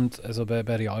Deutschland, also bei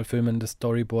Realfilmen, das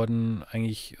Storyboarden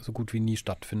eigentlich so gut wie nie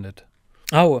stattfindet.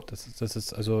 Oh. Das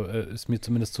ist also ist mir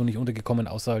zumindest so nicht untergekommen,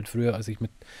 außer halt früher, als ich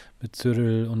mit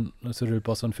Cyril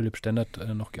Boss und Philipp Stennert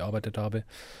noch gearbeitet habe.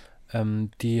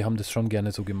 Die haben das schon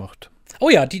gerne so gemacht. Oh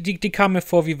ja, die kamen mir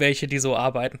vor wie welche, die so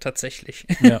arbeiten tatsächlich.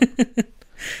 Ja.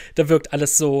 Da wirkt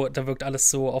alles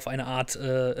so auf eine Art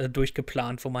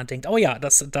durchgeplant, wo man denkt, oh ja,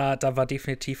 da war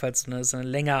definitiv halt so eine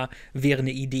länger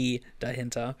währende Idee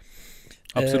dahinter.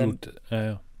 Absolut,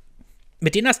 ja.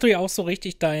 Mit denen hast du ja auch so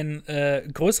richtig deinen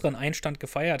größeren Einstand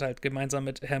gefeiert, halt gemeinsam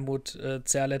mit Helmut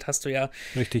Zerlett hast du ja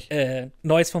richtig.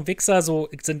 Neues vom Wichser, so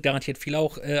sind garantiert viele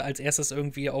auch als erstes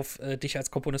irgendwie auf dich als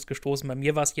Komponist gestoßen. Bei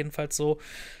mir war es jedenfalls so.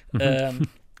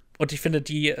 Und ich finde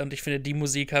die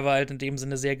Musik war halt in dem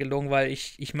Sinne sehr gelungen, weil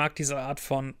ich mag diese Art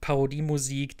von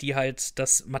Parodiemusik, die halt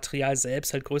das Material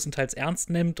selbst halt größtenteils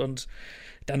ernst nimmt und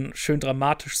dann schön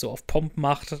dramatisch so auf Pomp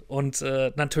macht und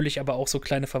natürlich aber auch so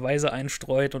kleine Verweise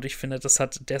einstreut. Und ich finde, das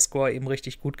hat der Score eben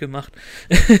richtig gut gemacht.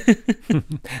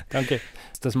 Danke.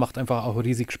 Das macht einfach auch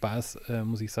riesig Spaß,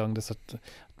 muss ich sagen. Das hat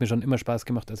mir schon immer Spaß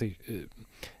gemacht. Also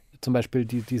zum Beispiel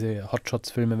diese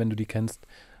Hotshots-Filme, wenn du die kennst,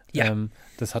 ja.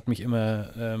 Das hat mich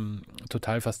immer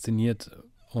total fasziniert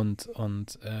und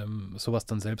sowas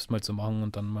dann selbst mal zu machen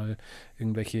und dann mal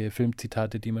irgendwelche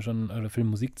Filmzitate, die man schon, oder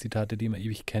Filmmusikzitate, die man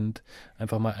ewig kennt,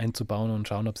 einfach mal einzubauen und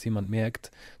schauen, ob es jemand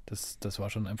merkt. Das war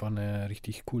schon einfach eine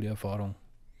richtig coole Erfahrung.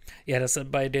 Ja, das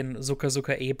bei den Zucker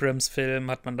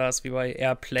Abrams-Filmen hat man das wie bei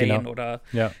Airplane oder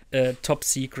Top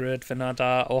Secret, wenn er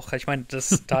da auch, ich meine,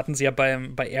 da hatten sie ja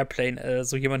bei Airplane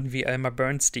so jemanden wie Elmer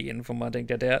Bernstein, wo man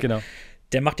denkt, ja,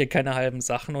 der macht ja keine halben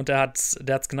Sachen und der hat's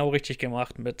genau richtig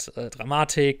gemacht mit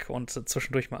Dramatik und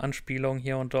zwischendurch mal Anspielungen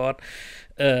hier und dort.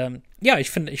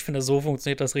 Ich finde, so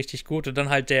funktioniert das richtig gut. Und dann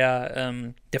halt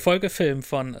der Folgefilm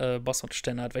von Boss und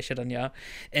Stennert, welcher dann ja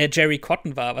Jerry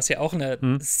Cotton war, was ja auch eine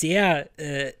sehr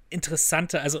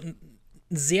interessante, also ein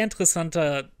sehr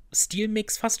interessanter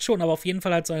Stilmix fast schon, aber auf jeden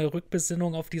Fall halt so eine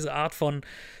Rückbesinnung auf diese Art von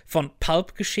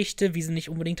Pulp-Geschichte, wie sie nicht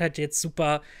unbedingt halt jetzt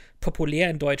super populär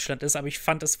in Deutschland ist, aber ich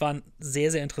fand, es war ein sehr,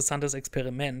 sehr interessantes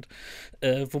Experiment,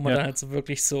 wo man dann halt so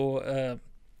wirklich so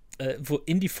wo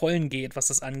in die Vollen geht, was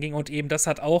das anging, und eben das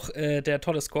hat auch der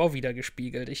tolle Score wieder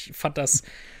gespiegelt. Ich fand das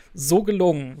so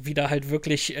gelungen, wie da halt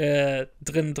wirklich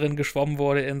drin geschwommen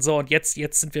wurde in so, und jetzt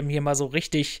sind wir hier mal so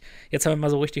richtig, jetzt haben wir mal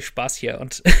so richtig Spaß hier,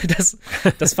 und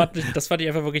das fand ich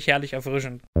einfach wirklich herrlich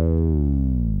erfrischend.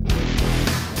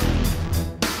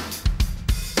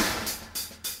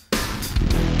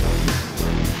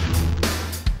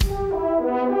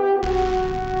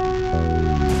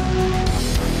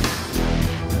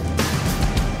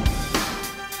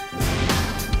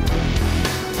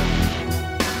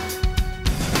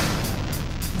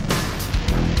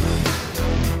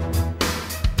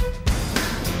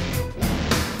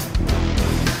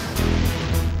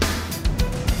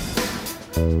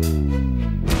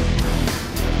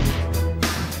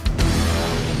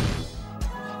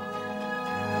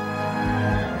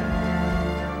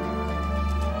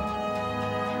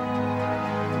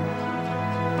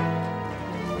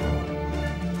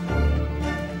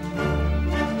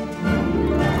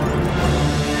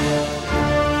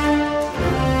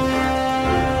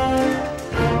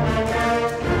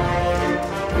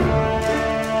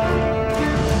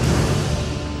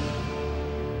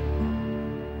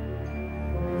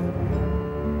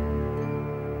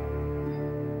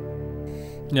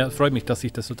 Ja, es freut mich, dass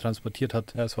sich das so transportiert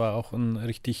hat. Ja, es war auch ein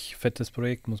richtig fettes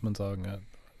Projekt, muss man sagen. Ja,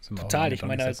 total, ich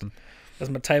meine halt, dass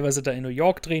man teilweise da in New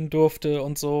York drehen durfte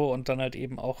und so und dann halt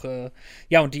eben auch,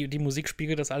 und die Musik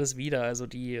spiegelt das alles wieder. Also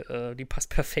die passt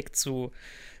perfekt zu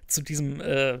diesem,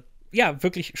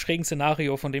 wirklich schrägen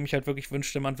Szenario, von dem ich halt wirklich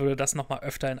wünschte, man würde das nochmal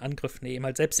öfter in Angriff nehmen.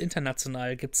 Halt selbst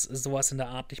international gibt es sowas in der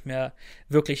Art nicht mehr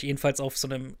wirklich, jedenfalls auf so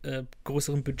einem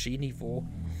größeren Budgetniveau.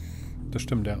 Das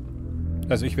stimmt, ja.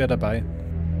 Also ich wäre dabei.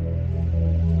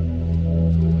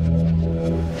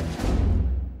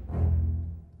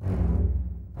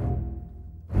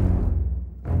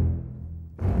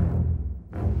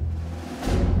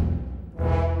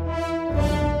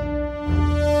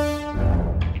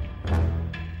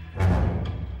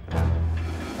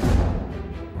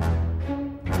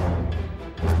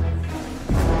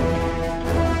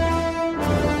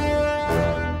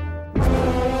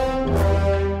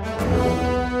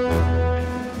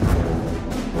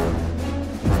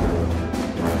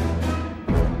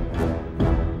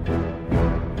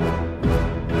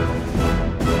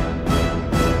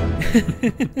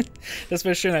 Das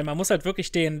wäre schön. Man muss halt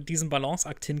wirklich diesen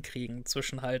Balanceakt hinkriegen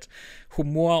zwischen halt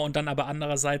Humor und dann aber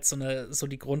andererseits so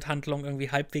die Grundhandlung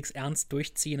irgendwie halbwegs ernst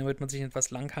durchziehen, damit man sich in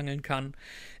etwas langhangeln kann.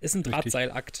 Ist ein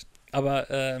Drahtseilakt.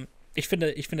 Aber ich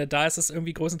finde, da ist es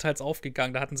irgendwie größtenteils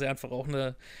aufgegangen. Da hatten sie einfach auch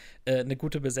eine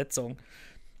gute Besetzung.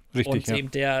 Richtig,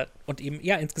 und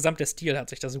insgesamt der Stil hat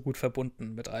sich da so gut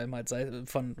verbunden mit allem, halt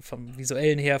vom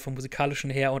visuellen her, vom musikalischen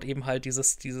her und eben halt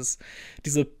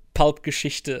diese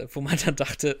Pulp-Geschichte, wo man dann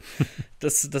dachte,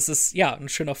 das ist ein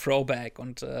schöner Throwback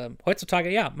und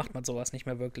heutzutage, macht man sowas nicht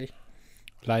mehr wirklich.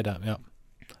 Leider, ja.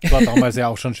 Das war damals ja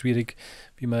auch schon schwierig,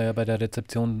 wie man ja bei der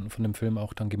Rezeption von dem Film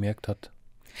auch dann gemerkt hat.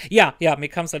 Ja, mir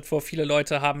kam es halt vor, viele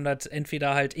Leute haben das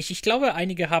entweder halt, ich glaube,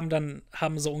 einige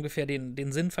haben so ungefähr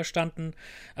den Sinn verstanden,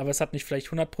 aber es hat nicht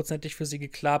vielleicht hundertprozentig für sie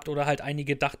geklappt oder halt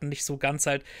einige dachten nicht so ganz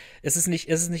halt, es ist nicht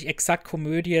exakt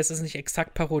Komödie, es ist nicht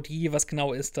exakt Parodie, was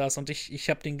genau ist das? Und ich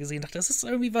habe den gesehen, dachte, das ist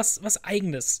irgendwie was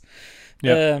Eigenes.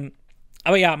 Ja.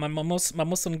 Aber ja, man muss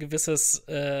so ein gewisses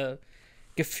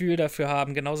Gefühl dafür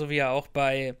haben, genauso wie ja auch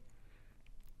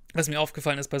was mir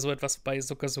aufgefallen ist bei so etwas, bei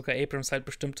Zucker Abrams, halt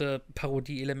bestimmte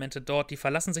Parodie-Elemente dort, die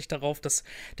verlassen sich darauf, dass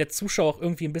der Zuschauer auch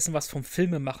irgendwie ein bisschen was vom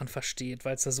Filmemachen versteht,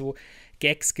 weil es da so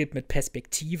Gags gibt mit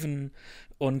Perspektiven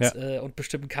und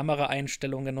bestimmten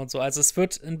Kameraeinstellungen und so. Also es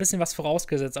wird ein bisschen was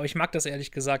vorausgesetzt, aber ich mag das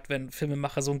ehrlich gesagt, wenn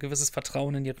Filmemacher so ein gewisses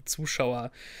Vertrauen in ihre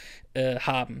Zuschauer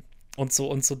haben. Und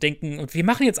so denken, und wir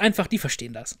machen jetzt einfach, die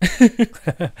verstehen das.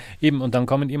 Eben, und dann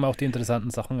kommen eben auch die interessanten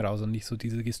Sachen raus und nicht so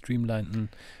diese gestreamlinten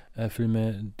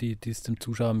Filme, die es dem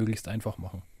Zuschauer möglichst einfach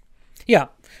machen. Ja,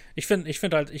 ich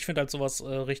finde halt sowas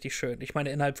richtig schön. Ich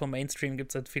meine, innerhalb vom Mainstream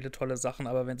gibt es halt viele tolle Sachen,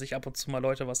 aber wenn sich ab und zu mal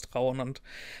Leute was trauen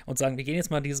und sagen, wir gehen jetzt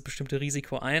mal dieses bestimmte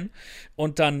Risiko ein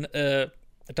und dann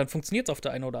funktioniert es auf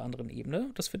der einen oder anderen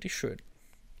Ebene, das finde ich schön.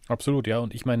 Absolut, ja.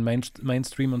 Und ich meine,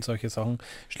 Mainstream und solche Sachen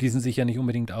schließen sich ja nicht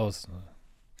unbedingt aus.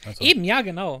 Also, eben, ja,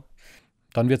 genau.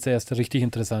 Dann wird es ja erst richtig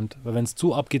interessant. Weil wenn es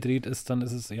zu abgedreht ist, dann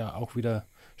ist es ja auch wieder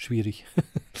schwierig.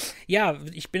 Ja,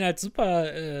 ich bin halt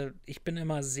ich bin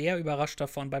immer sehr überrascht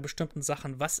davon bei bestimmten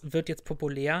Sachen, was wird jetzt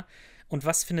populär und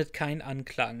was findet keinen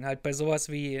Anklang. Halt bei sowas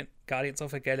wie Guardians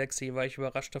of the Galaxy war ich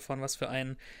überrascht davon, was für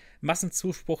einen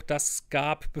Massenzuspruch das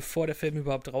gab, bevor der Film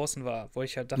überhaupt draußen war. Wo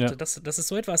ich halt dachte, das ist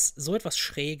so etwas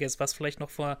Schräges, was vielleicht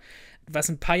was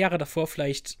ein paar Jahre davor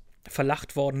vielleicht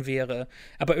verlacht worden wäre.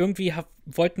 Aber irgendwie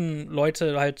wollten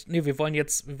Leute halt, wir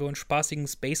wollen spaßigen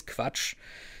Space-Quatsch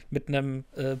mit einem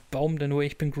Baum, der nur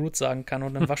Ich bin Groot sagen kann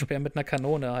und einem Waschbär mit einer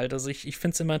Kanone halt. Also ich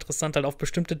finde es immer interessant, halt auf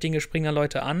bestimmte Dinge springen dann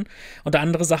Leute an und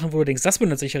andere Sachen, wo du denkst, das wird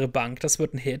eine sichere Bank, das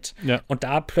wird ein Hit. Ja. Und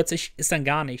da plötzlich ist dann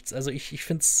gar nichts. Also ich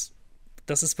finde es,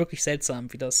 das ist wirklich seltsam,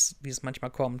 wie es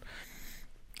manchmal kommt.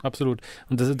 Absolut.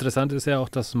 Und das Interessante ist ja auch,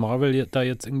 dass Marvel da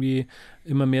jetzt irgendwie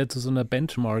immer mehr zu so einer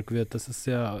Benchmark wird. Das ist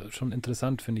ja schon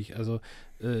interessant, finde ich. Also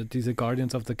diese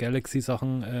Guardians of the Galaxy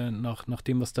Sachen, nach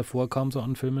dem, was davor kam, so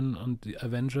an Filmen und die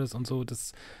Avengers und so,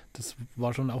 das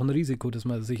war schon auch ein Risiko, dass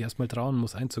man sich erstmal trauen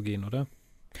muss, einzugehen, oder?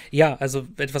 Ja, also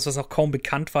etwas, was auch kaum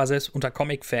bekannt war, selbst unter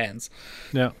Comic-Fans.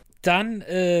 Ja. Dann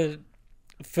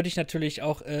würde ich natürlich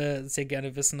auch sehr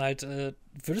gerne wissen, halt,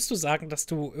 würdest du sagen, dass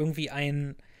du irgendwie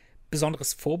ein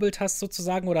besonderes Vorbild hast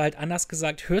sozusagen oder halt anders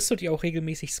gesagt, hörst du dir auch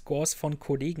regelmäßig Scores von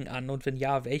Kollegen an und wenn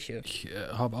ja, welche? Ich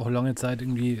habe auch lange Zeit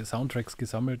irgendwie Soundtracks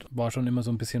gesammelt, war schon immer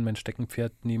so ein bisschen mein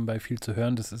Steckenpferd, nebenbei viel zu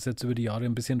hören. Das ist jetzt über die Jahre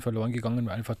ein bisschen verloren gegangen,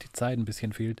 weil einfach die Zeit ein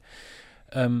bisschen fehlt.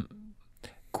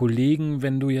 Kollegen,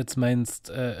 wenn du jetzt meinst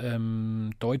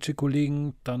deutsche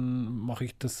Kollegen, dann mache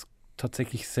ich das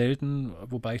tatsächlich selten,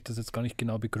 wobei ich das jetzt gar nicht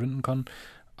genau begründen kann.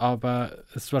 aber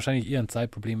es ist wahrscheinlich eher ein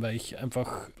Zeitproblem, weil ich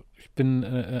bin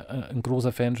ein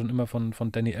großer Fan schon immer von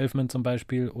Danny Elfman zum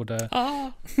Beispiel oder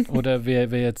wer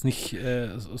jetzt nicht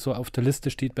so auf der Liste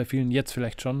steht, bei vielen jetzt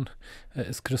vielleicht schon,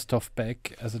 ist Christoph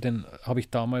Beck. Also den habe ich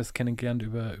damals kennengelernt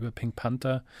über Pink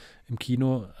Panther im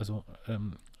Kino, also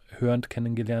hörend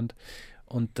kennengelernt.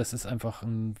 Und das ist einfach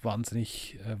ein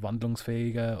wahnsinnig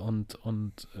wandlungsfähiger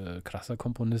und krasser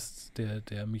Komponist,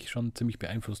 der mich schon ziemlich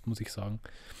beeinflusst, muss ich sagen.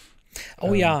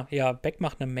 Oh ja, Beck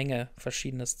macht eine Menge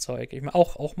verschiedenes Zeug. Ich meine,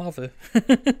 auch Marvel.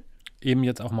 Eben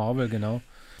jetzt auch Marvel, genau.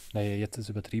 Naja, jetzt ist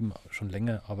übertrieben, schon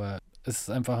länger, aber es ist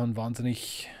einfach ein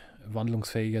wahnsinnig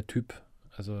wandlungsfähiger Typ.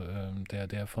 Also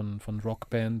der von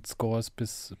Rockband-Scores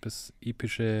bis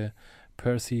epische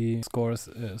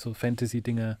Percy-Scores, so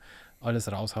Fantasy-Dinger,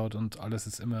 alles raushaut und alles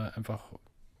ist immer einfach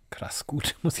krass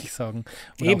gut, muss ich sagen.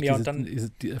 Und eben, auch ja, und dann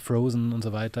die Frozen und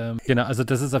so weiter. Genau, also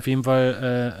das ist auf jeden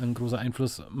Fall ein großer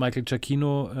Einfluss. Michael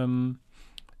Giacchino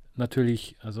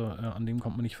natürlich, also an dem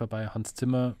kommt man nicht vorbei. Hans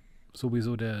Zimmer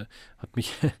sowieso, der hat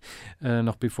mich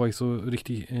noch bevor ich so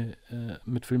richtig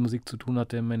mit Filmmusik zu tun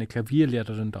hatte, meine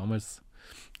Klavierlehrerin damals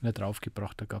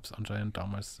draufgebracht. Da gab es anscheinend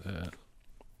damals,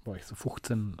 war ich so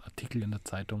 15 Artikel in der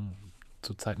Zeitung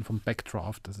zu Zeiten vom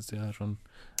Backdraft, das ist ja schon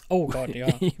oh Gott, ja.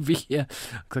 ewig her,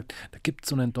 gesagt, da gibt es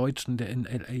so einen Deutschen, der in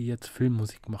L.A. jetzt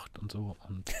Filmmusik macht und so.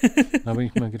 Und da habe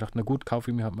ich mir gedacht, na gut, kaufe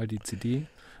ich mir halt mal die CD.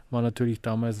 War natürlich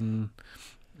damals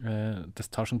das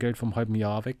Taschengeld vom halben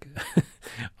Jahr weg.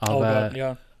 Aber, oh Gott,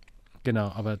 ja. Genau,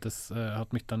 aber das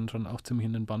hat mich dann schon auch ziemlich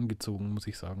in den Bann gezogen, muss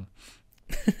ich sagen.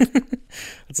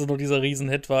 Also nur dieser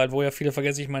Riesenhit war halt, wo ja viele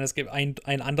vergessen, ich meine, es gibt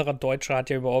ein anderer Deutscher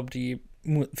hat ja überhaupt die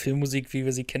Filmmusik, wie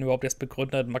wir sie kennen, überhaupt erst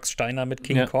begründet, Max Steiner mit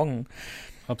King Kong.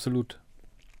 Absolut.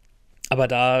 Aber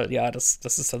da, ja, das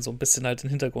ist dann so ein bisschen halt in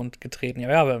den Hintergrund getreten.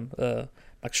 Ja, aber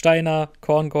Max Steiner,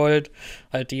 Korngold,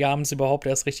 halt, die haben es überhaupt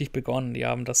erst richtig begonnen. Die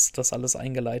haben das alles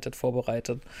eingeleitet,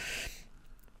 vorbereitet.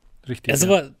 Richtig.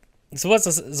 Ja, sowas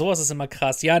ist immer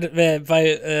krass. Ja,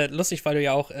 weil, lustig, weil du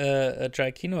ja auch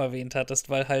Giacchino erwähnt hattest,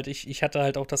 weil halt ich hatte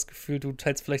halt auch das Gefühl, du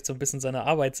teilst vielleicht so ein bisschen seine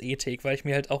Arbeitsethik, weil ich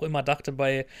mir halt auch immer dachte,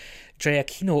 bei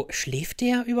Giacchino, schläft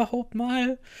der überhaupt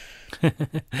mal?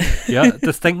 Ja,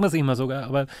 das denkt man sich immer sogar,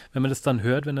 aber wenn man das dann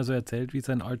hört, wenn er so erzählt, wie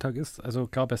sein Alltag ist, also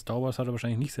klar, bei Star Wars hat er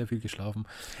wahrscheinlich nicht sehr viel geschlafen.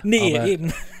 Nee, aber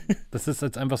eben. Das ist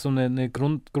jetzt einfach so eine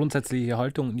grundsätzliche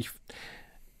Haltung und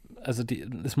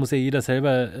das muss ja jeder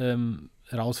selber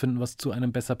rausfinden, was zu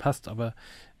einem besser passt, aber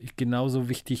genauso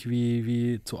wichtig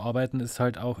wie zu arbeiten ist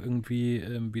halt auch irgendwie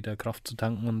wieder Kraft zu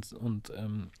tanken und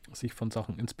sich von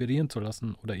Sachen inspirieren zu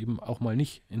lassen oder eben auch mal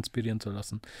nicht inspirieren zu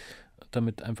lassen,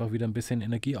 damit einfach wieder ein bisschen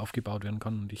Energie aufgebaut werden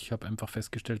kann. Und ich habe einfach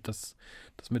festgestellt, dass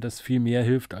mir das viel mehr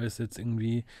hilft, als jetzt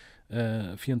irgendwie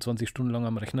 24 Stunden lang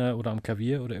am Rechner oder am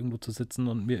Klavier oder irgendwo zu sitzen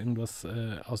und mir irgendwas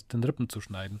aus den Rippen zu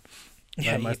schneiden.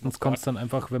 Ja, weil meistens kommt es dann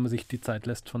einfach, wenn man sich die Zeit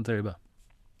lässt, von selber.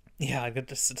 Ja,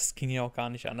 das ging ja auch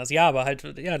gar nicht anders. Ja, aber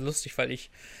halt, ja, lustig, weil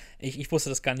ich wusste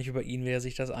das gar nicht über ihn, wie er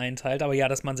sich das einteilt. Aber ja,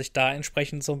 dass man sich da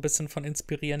entsprechend so ein bisschen von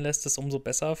inspirieren lässt, ist umso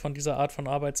besser von dieser Art von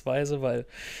Arbeitsweise, weil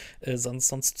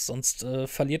sonst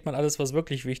verliert man alles, was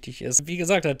wirklich wichtig ist. Wie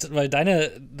gesagt, halt, weil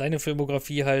deine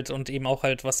Filmografie halt und eben auch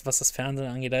halt, was das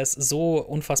Fernsehen angeht, da ist so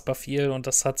unfassbar viel und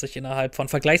das hat sich innerhalb von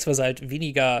vergleichsweise halt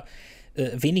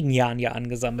wenigen Jahren ja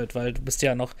angesammelt, weil du bist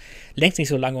ja noch längst nicht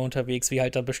so lange unterwegs wie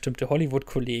halt da bestimmte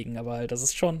Hollywood-Kollegen, aber halt das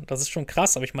ist schon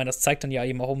krass, aber ich meine, das zeigt dann ja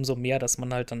eben auch umso mehr, dass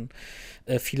man halt dann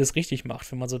vieles richtig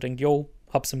macht, wenn man so denkt, yo,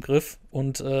 hab's im Griff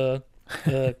und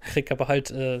krieg aber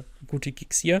halt gute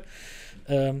Gigs hier.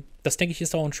 Das, denke ich,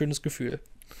 ist auch ein schönes Gefühl.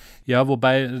 Ja,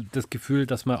 wobei das Gefühl,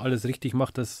 dass man alles richtig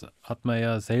macht, das hat man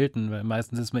ja selten, weil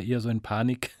meistens ist man eher so in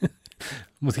Panik,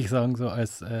 muss ich sagen, so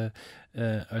als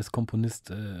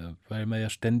Komponist, weil man ja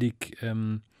ständig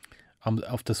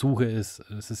auf der Suche ist.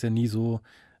 Es ist ja nie so,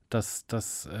 dass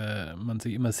man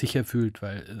sich immer sicher fühlt,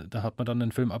 weil da hat man dann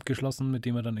einen Film abgeschlossen, mit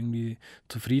dem man dann irgendwie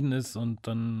zufrieden ist und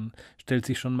dann stellt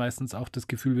sich schon meistens auch das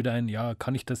Gefühl wieder ein, ja,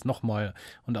 kann ich das nochmal?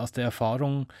 Und aus der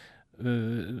Erfahrung,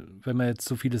 wenn man jetzt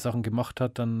so viele Sachen gemacht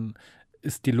hat, dann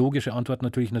ist die logische Antwort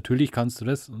natürlich kannst du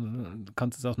das, du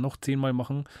kannst es auch noch 10-mal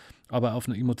machen, aber auf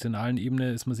einer emotionalen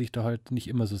Ebene ist man sich da halt nicht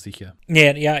immer so sicher.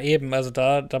 Ja, eben, also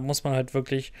da muss man halt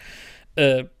wirklich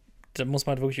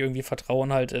irgendwie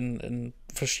Vertrauen halt in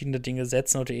verschiedene Dinge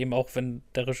setzen oder eben auch, wenn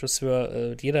der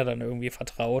Regisseur jeder dann irgendwie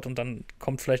vertraut und dann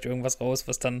kommt vielleicht irgendwas raus,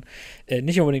 was dann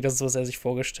nicht unbedingt das ist, was er sich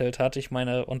vorgestellt hat. Ich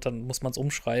meine, und dann muss man es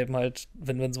umschreiben halt,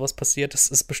 wenn sowas passiert, das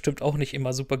ist bestimmt auch nicht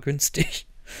immer super günstig.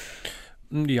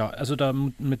 Ja, also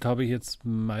damit habe ich jetzt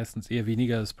meistens eher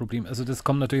weniger das Problem. Also das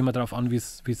kommt natürlich immer darauf an, wie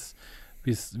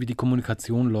die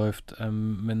Kommunikation läuft.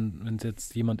 Wenn es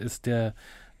jetzt jemand ist, der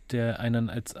der einen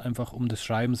jetzt einfach um des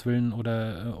Schreibens willen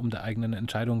oder um der eigenen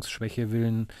Entscheidungsschwäche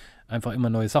willen einfach immer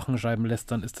neue Sachen schreiben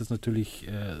lässt, dann ist das natürlich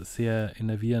sehr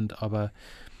enervierend. Aber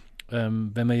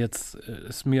wenn man jetzt,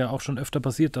 ist mir auch schon öfter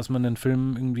passiert, dass man einen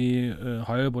Film irgendwie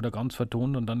halb oder ganz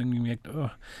vertont und dann irgendwie merkt, oh,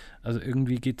 also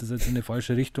irgendwie geht das jetzt in eine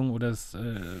falsche Richtung oder es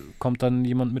kommt dann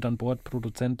jemand mit an Bord,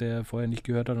 Produzent, der vorher nicht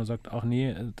gehört hat und sagt, ach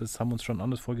nee, das haben wir uns schon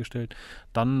anders vorgestellt,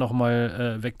 dann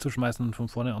nochmal wegzuschmeißen und von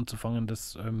vorne anzufangen,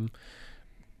 das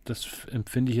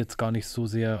empfinde ich jetzt gar nicht so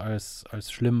sehr als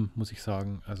schlimm, muss ich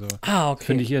sagen. Also okay.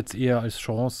 finde ich jetzt eher als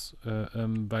Chance,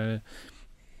 weil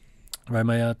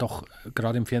man ja doch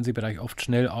gerade im Fernsehbereich oft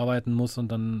schnell arbeiten muss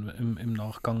und dann im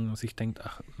Nachgang sich denkt,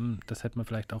 ach, das hätte man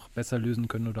vielleicht auch besser lösen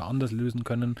können oder anders lösen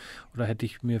können oder hätte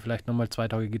ich mir vielleicht nochmal 2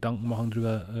 Tage Gedanken machen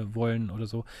drüber wollen oder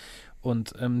so.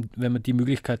 Und wenn man die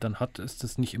Möglichkeit dann hat, ist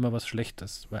das nicht immer was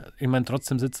Schlechtes. Weil, ich meine,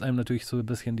 trotzdem sitzt einem natürlich so ein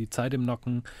bisschen die Zeit im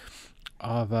Nacken,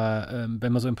 aber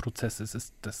wenn man so im Prozess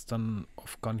ist das dann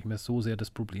oft gar nicht mehr so sehr das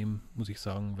Problem, muss ich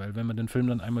sagen. Weil wenn man den Film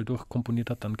dann einmal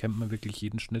durchkomponiert hat, dann kennt man wirklich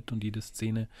jeden Schnitt und jede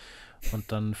Szene.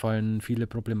 Und dann fallen viele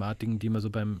Problematiken, die man so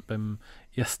beim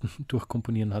ersten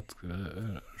Durchkomponieren hat,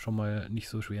 schon mal nicht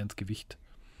so schwer ins Gewicht.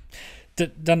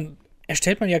 Dann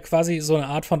erstellt man ja quasi so eine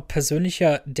Art von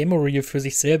persönlicher Demo-Reel für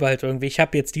sich selber halt irgendwie. Ich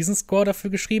habe jetzt diesen Score dafür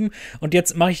geschrieben und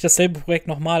jetzt mache ich dasselbe Projekt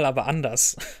nochmal, aber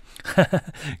anders.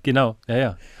 Genau,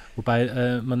 ja.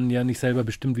 Wobei man ja nicht selber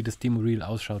bestimmt, wie das Demo-Reel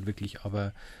ausschaut, wirklich,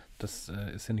 aber das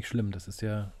ist ja nicht schlimm, das ist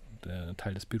ja der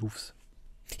Teil des Berufs.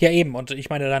 Ja, eben, und ich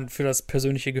meine dann für das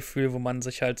persönliche Gefühl, wo man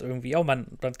sich halt irgendwie, man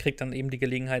kriegt dann eben die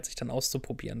Gelegenheit, sich dann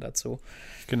auszuprobieren dazu.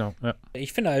 Genau, ja.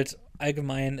 Ich finde halt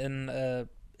allgemein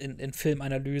in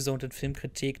Filmanalyse und in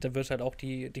Filmkritik, da wird halt auch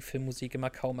die Filmmusik immer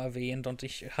kaum erwähnt und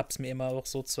ich hab's mir immer auch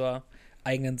so zur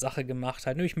eigenen Sache gemacht.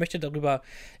 Halt, ich möchte darüber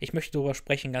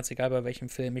sprechen, ganz egal bei welchem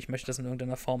Film. Ich möchte das in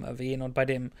irgendeiner Form erwähnen. Und bei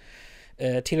dem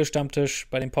Telestammtisch,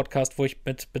 bei dem Podcast, wo ich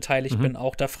mit beteiligt bin,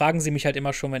 auch, da fragen sie mich halt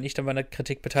immer schon, wenn ich dann bei einer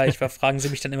Kritik beteiligt war, fragen sie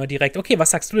mich dann immer direkt, okay, was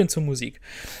sagst du denn zur Musik?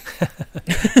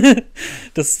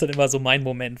 Das ist dann immer so mein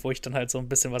Moment, wo ich dann halt so ein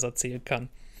bisschen was erzählen kann.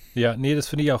 Ja, nee, das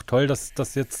finde ich auch toll, dass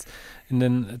das jetzt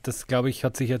das glaube ich,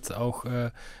 hat sich jetzt auch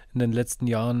in den letzten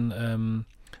Jahren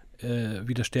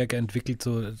wieder stärker entwickelt,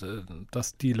 so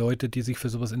dass die Leute, die sich für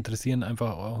sowas interessieren,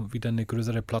 einfach auch wieder eine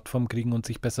größere Plattform kriegen und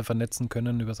sich besser vernetzen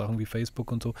können über Sachen wie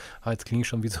Facebook und so. Jetzt klinge ich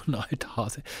schon wie so ein alter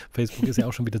Hase. Facebook ist ja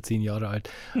auch schon wieder 10 Jahre alt.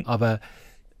 Aber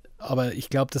ich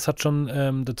glaube, das hat schon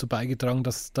dazu beigetragen,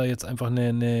 dass da jetzt einfach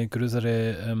ein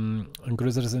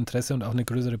größeres Interesse und auch eine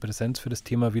größere Präsenz für das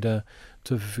Thema wieder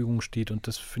zur Verfügung steht. Und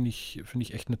das finde ich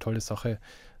echt eine tolle Sache.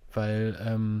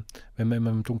 Weil wenn man immer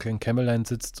im dunklen Kämmerlein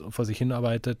sitzt und vor sich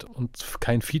hinarbeitet und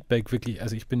kein Feedback wirklich,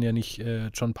 also ich bin ja nicht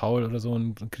John Paul oder so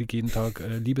und kriege jeden Tag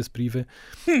Liebesbriefe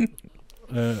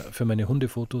für meine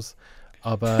Hundefotos,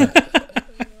 aber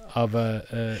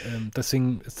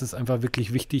deswegen ist es einfach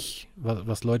wirklich wichtig,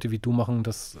 was Leute wie du machen,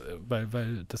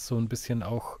 weil das so ein bisschen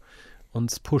auch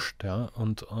uns pusht, ja,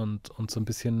 und so ein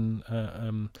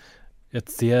bisschen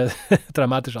jetzt sehr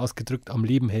dramatisch ausgedrückt am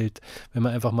Leben hält, wenn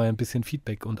man einfach mal ein bisschen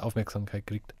Feedback und Aufmerksamkeit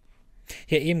kriegt.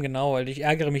 Ja, eben genau, weil ich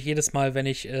ärgere mich jedes Mal, wenn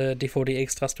ich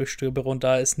DVD-Extras durchstöbere und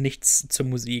da ist nichts zur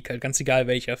Musik, halt ganz egal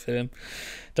welcher Film.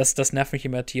 Das nervt mich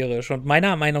immer tierisch. Und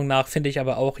meiner Meinung nach finde ich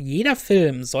aber auch, jeder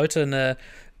Film sollte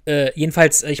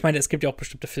jedenfalls, ich meine, es gibt ja auch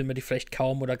bestimmte Filme, die vielleicht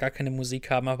kaum oder gar keine Musik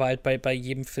haben, aber halt bei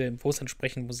jedem Film, wo es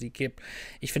entsprechend Musik gibt,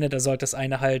 ich finde, da sollte es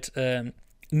eine halt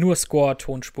nur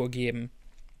Score-Tonspur geben.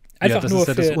 Einfach das nur ist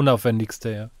ja das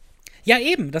Unaufwendigste, ja. Ja,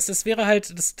 eben, das wäre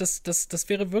halt, das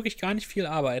wäre wirklich gar nicht viel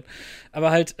Arbeit. Aber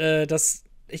halt,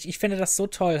 ich finde das so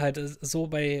toll, halt, so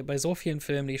bei so vielen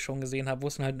Filmen, die ich schon gesehen habe, wo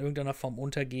es dann halt in irgendeiner Form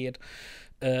untergeht.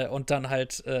 Und dann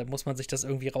halt muss man sich das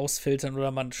irgendwie rausfiltern oder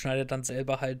man schneidet dann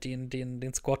selber halt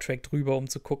den Score-Track drüber, um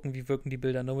zu gucken, wie wirken die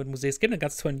Bilder nur mit Musik. Es gibt einen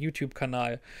ganz tollen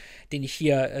YouTube-Kanal, den ich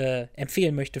hier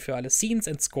empfehlen möchte für alle. Scenes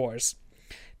and Scores.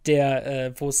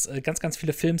 Wo es ganz, ganz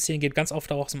viele Filmszenen gibt, ganz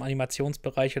oft auch aus dem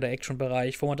Animationsbereich oder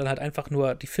Actionbereich, wo man dann halt einfach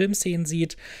nur die Filmszenen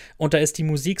sieht und da ist die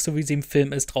Musik, so wie sie im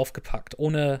Film ist, draufgepackt.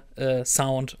 Ohne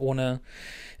Sound, ohne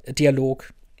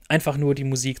Dialog. Einfach nur die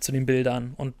Musik zu den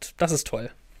Bildern und das ist toll.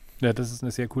 Ja, das ist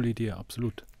eine sehr coole Idee,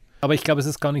 absolut. Aber ich glaube, es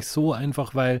ist gar nicht so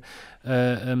einfach, weil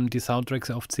die Soundtracks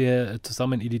oft sehr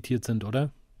zusammen editiert sind, oder?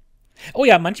 Oh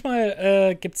ja,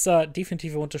 manchmal gibt es da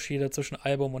definitive Unterschiede zwischen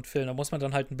Album und Film. Da muss man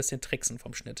dann halt ein bisschen tricksen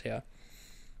vom Schnitt her.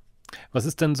 Was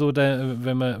ist denn so,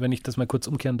 wenn ich das mal kurz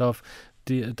umkehren darf,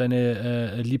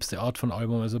 deine liebste Art von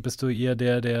Album? Also bist du eher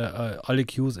der alle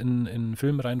Cues in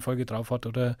Filmreihenfolge drauf hat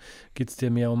oder geht es dir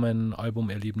mehr um ein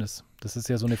Albumerlebnis? Das ist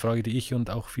ja so eine Frage, die ich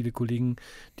und auch viele Kollegen,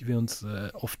 die wir uns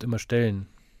oft immer stellen.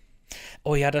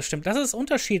 Oh ja, das stimmt. Das ist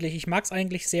unterschiedlich. Ich mag es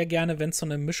eigentlich sehr gerne, wenn es so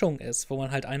eine Mischung ist, wo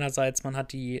man halt einerseits, man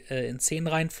hat die in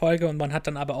Szenenreihenfolge und man hat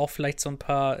dann aber auch vielleicht so ein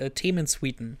paar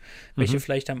Themensuiten, welche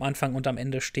vielleicht am Anfang und am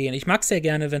Ende stehen. Ich mag es sehr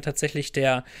gerne, wenn tatsächlich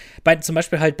zum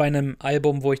Beispiel halt bei einem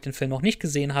Album, wo ich den Film noch nicht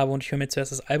gesehen habe und ich höre mir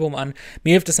zuerst das Album an,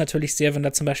 mir hilft es natürlich sehr, wenn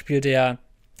da zum Beispiel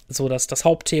das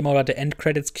Hauptthema oder der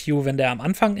End-Credits-Cue, wenn der am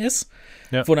Anfang ist,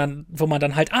 Ja. wo man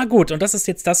dann halt, gut, und das ist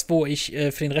jetzt das, wo ich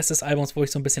für den Rest des Albums, wo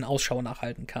ich so ein bisschen Ausschau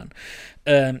nachhalten kann.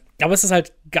 Aber es ist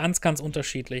halt ganz, ganz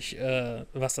unterschiedlich,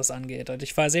 was das angeht. Und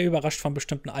ich war sehr überrascht von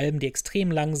bestimmten Alben, die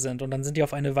extrem lang sind und dann sind die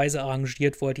auf eine Weise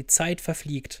arrangiert, wo halt die Zeit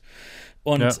verfliegt.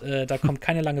 Und da kommt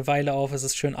keine Langeweile auf, es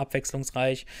ist schön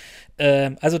abwechslungsreich.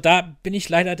 Also da bin ich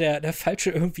leider der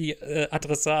falsche irgendwie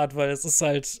Adressat, weil es ist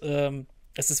halt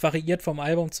es ist variiert vom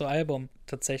Album zu Album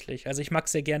tatsächlich. Also ich mag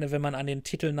es sehr gerne, wenn man an den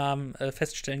Titelnamen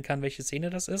feststellen kann, welche Szene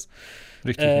das ist.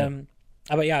 Richtig, ja.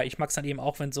 Aber ja, ich mag es dann eben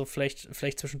auch, wenn so vielleicht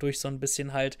zwischendurch so ein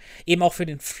bisschen halt, eben auch für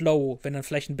den Flow, wenn dann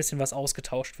vielleicht ein bisschen was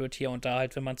ausgetauscht wird hier und da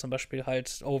halt, wenn man zum Beispiel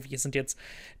halt, wir sind jetzt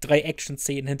 3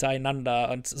 Action-Szenen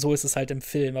hintereinander und so ist es halt im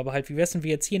Film. Aber halt, wie wär's, wenn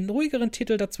wir jetzt hier einen ruhigeren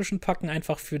Titel dazwischen packen,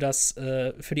 einfach für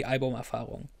die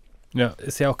Albumerfahrung. Ja,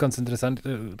 ist ja auch ganz interessant.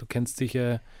 Du kennst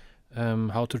sicher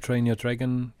How to Train Your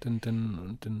Dragon,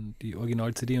 die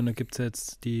Original-CD, und da gibt es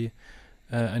jetzt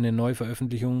eine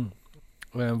Neuveröffentlichung,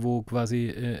 wo quasi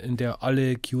in der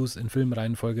alle Cues in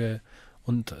Filmreihenfolge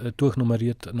und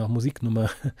durchnummeriert nach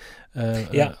Musiknummer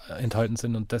enthalten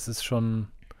sind, und das ist schon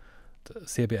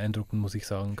sehr beeindruckend, muss ich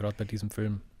sagen, gerade bei diesem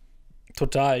Film.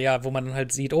 Total, ja, wo man dann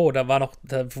halt sieht, da war noch,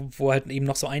 wo halt eben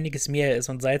noch so einiges mehr ist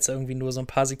und sei es irgendwie nur so ein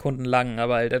paar Sekunden lang,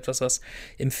 aber halt etwas, was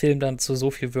im Film dann zu so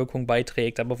viel Wirkung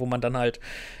beiträgt, aber wo man dann halt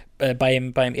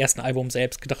beim ersten Album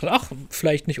selbst gedacht hat,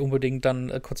 vielleicht nicht unbedingt,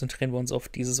 dann konzentrieren wir uns auf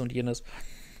dieses und jenes.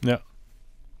 Ja.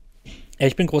 Ja,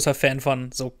 ich bin großer Fan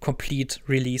von so Complete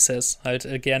Releases,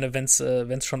 halt gerne, wenn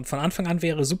es schon von Anfang an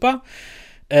wäre, super.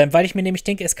 Weil ich mir nämlich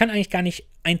denke, es kann eigentlich gar nicht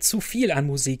ein zu viel an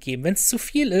Musik geben. Wenn es zu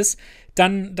viel ist,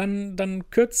 dann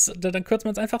kürzt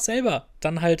man es einfach selber.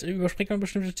 Dann halt überspringt man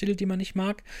bestimmte Titel, die man nicht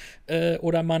mag.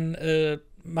 Oder man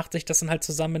macht sich das dann halt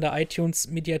zusammen in der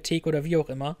iTunes-Mediathek oder wie auch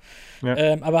immer.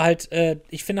 Ja. Aber halt,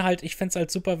 ich fände es halt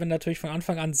super, wenn natürlich von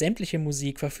Anfang an sämtliche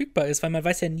Musik verfügbar ist, weil man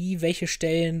weiß ja nie, welche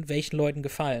Stellen welchen Leuten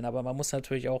gefallen. Aber man muss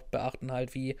natürlich auch beachten,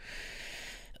 halt, wie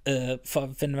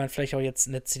wenn man vielleicht auch jetzt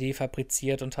eine CD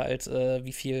fabriziert und halt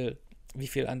wie viel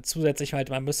an zusätzlich halt,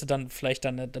 man müsste dann vielleicht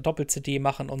eine Doppel-CD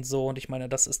machen und so, und ich meine,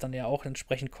 das ist dann ja auch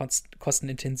entsprechend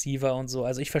kostenintensiver und so.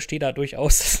 Also ich verstehe da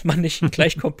durchaus, dass man nicht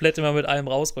gleich komplett immer mit allem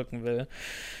rausrücken will.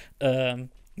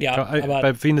 Aber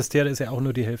bei Finisterre ist ja auch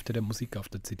nur die Hälfte der Musik auf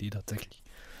der CD tatsächlich.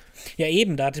 Ja,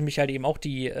 eben, da hatte mich halt eben auch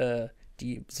die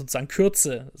sozusagen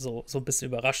Kürze so ein bisschen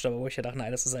überrascht, aber wo ich ja dachte,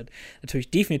 nein, das ist halt natürlich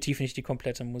definitiv nicht die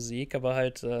komplette Musik, aber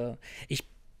halt, ich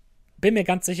bin mir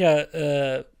ganz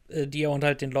sicher, dir und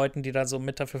halt den Leuten, die da so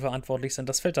mit dafür verantwortlich sind,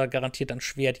 das fällt da garantiert dann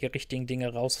schwer, die richtigen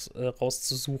Dinge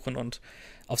rauszusuchen und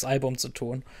aufs Album zu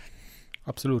tun.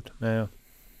 Absolut, ja.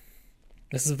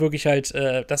 Das ist wirklich halt,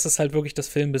 wirklich das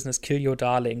Filmbusiness, Kill Your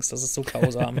Darlings, das ist so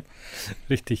grausam.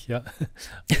 Richtig, ja.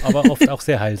 Aber oft auch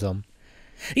sehr heilsam.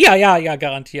 Ja,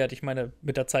 garantiert. Ich meine,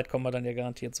 mit der Zeit kommen wir dann ja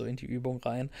garantiert so in die Übung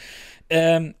rein.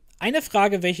 Eine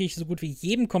Frage, welche ich so gut wie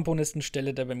jedem Komponisten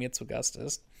stelle, der bei mir zu Gast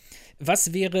ist.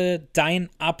 Was wäre dein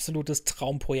absolutes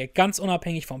Traumprojekt? Ganz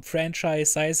unabhängig vom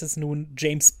Franchise, sei es jetzt nun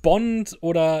James Bond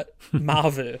oder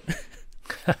Marvel.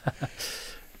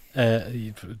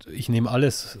 Ich nehme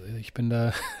alles. Ich bin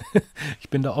da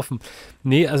offen.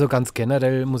 Nee, also ganz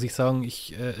generell muss ich sagen,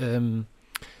 ich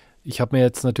habe mir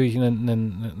jetzt natürlich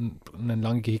einen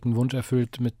lange gehegten Wunsch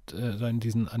erfüllt, mit in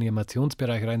diesen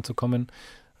Animationsbereich reinzukommen.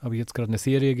 Habe ich jetzt gerade eine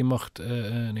Serie gemacht,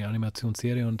 eine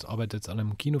Animationsserie, und arbeite jetzt an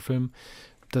einem Kinofilm.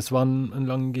 Das war ein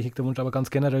lang gehegter Wunsch, aber ganz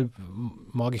generell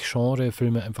mag ich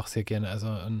Genrefilme einfach sehr gerne. Also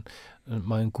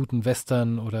mal einen guten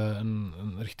Western oder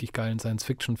einen richtig geilen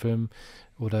Science-Fiction-Film.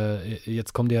 Oder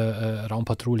jetzt kommt ja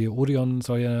Raumpatrouille Orion,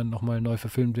 soll ja nochmal neu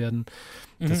verfilmt werden.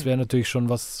 Das wäre natürlich schon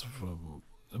was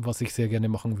ich sehr gerne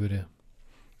machen würde.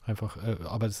 Einfach,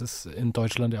 aber das ist in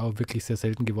Deutschland ja auch wirklich sehr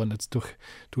selten geworden. Jetzt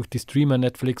durch die Streamer,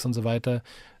 Netflix und so weiter,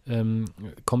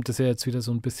 kommt es ja jetzt wieder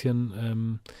so ein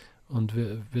bisschen und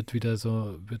wird wieder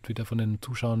von den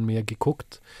Zuschauern mehr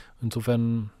geguckt.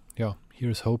 Insofern, ja,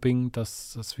 here's hoping,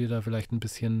 dass wir da vielleicht ein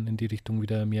bisschen in die Richtung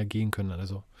wieder mehr gehen können.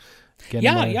 Also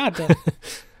gerne mal.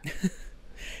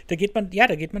 Da geht man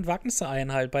Wagnisse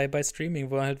ein halt bei Streaming,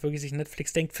 wo halt wirklich sich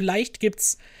Netflix denkt, vielleicht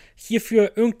gibt's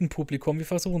hierfür irgendein Publikum, wir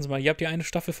versuchen es mal. Ihr habt ja eine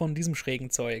Staffel von diesem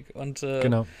schrägen Zeug. Und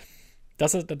genau.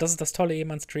 Das ist das Tolle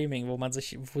eben an Streaming, wo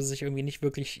sie sich irgendwie nicht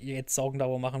wirklich jetzt Sorgen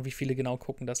darum machen, wie viele genau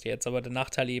gucken das jetzt. Aber der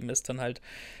Nachteil eben ist dann halt,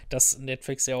 dass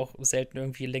Netflix ja auch selten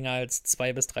irgendwie länger als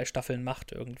 2 bis 3 Staffeln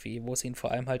macht irgendwie, wo es ihnen vor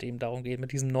allem halt eben darum geht,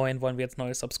 mit diesem neuen wollen wir jetzt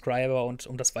neue Subscriber und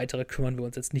um das Weitere kümmern wir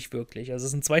uns jetzt nicht wirklich. Also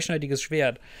es ist ein zweischneidiges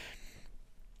Schwert.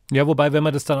 Ja, wobei, wenn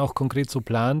man das dann auch konkret so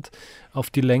plant, auf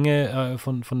die Länge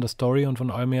von der Story und von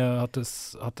allem her hat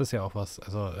das ja auch was.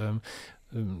 Also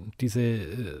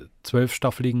diese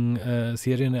 12-staffeligen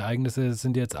Serienereignisse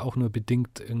sind jetzt auch nur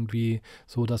bedingt irgendwie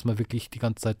so, dass man wirklich die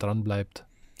ganze Zeit dran bleibt.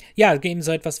 Ja, eben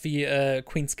so etwas wie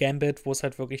Queen's Gambit, wo es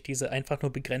halt wirklich diese einfach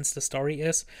nur begrenzte Story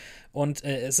ist. Und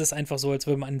es ist einfach so, als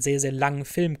würde man einen sehr, sehr langen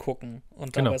Film gucken.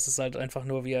 Und dabei ist es halt einfach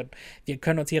nur, wir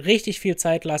können uns hier richtig viel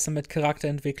Zeit lassen mit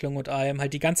Charakterentwicklung und allem.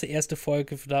 Halt die ganze erste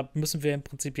Folge, da müssen wir im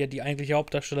Prinzip ja die eigentliche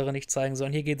Hauptdarstellerin nicht zeigen,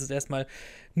 sondern hier geht es erstmal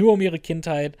nur um ihre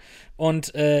Kindheit.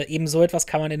 Und eben so etwas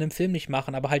kann man in einem Film nicht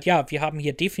machen. Aber halt ja, wir haben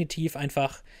hier definitiv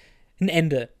einfach ein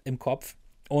Ende im Kopf.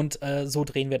 Und so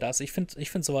drehen wir das. Ich find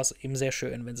sowas eben sehr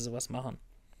schön, wenn sie sowas machen.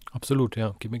 Absolut,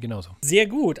 ja, geht mir genauso. Sehr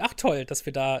gut. Ach toll, dass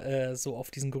wir da so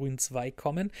auf diesen grünen Zweig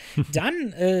kommen.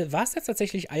 Dann war es jetzt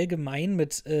tatsächlich allgemein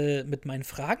mit meinen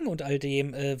Fragen und all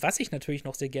dem. Was ich natürlich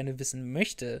noch sehr gerne wissen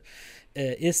möchte,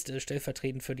 ist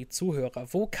stellvertretend für die Zuhörer.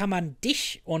 Wo kann man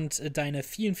dich und deine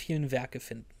vielen, vielen Werke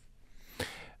finden?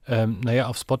 Naja,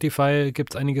 auf Spotify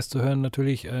gibt es einiges zu hören.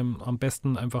 Natürlich am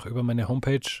besten einfach über meine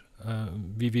Homepage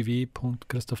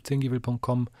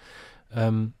www.christophzingiewil.com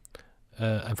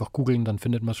einfach googeln, dann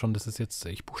findet man schon, das ist jetzt,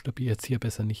 ich buchstabiere jetzt hier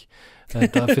besser nicht,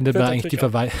 da findet man eigentlich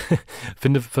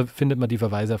findet man die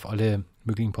Verweise auf alle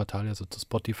möglichen Portale, also zu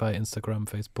Spotify, Instagram,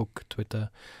 Facebook,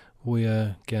 Twitter, wo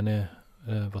ihr gerne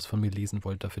was von mir lesen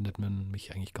wollt, da findet man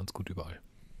mich eigentlich ganz gut überall.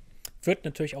 Wird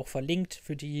natürlich auch verlinkt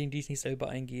für diejenigen, die es nicht selber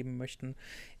eingeben möchten,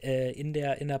 in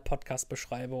der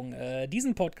Podcast-Beschreibung.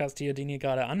 Diesen Podcast hier, den ihr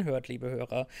gerade anhört, liebe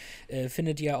Hörer,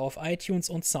 findet ihr auf iTunes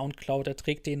und Soundcloud. Er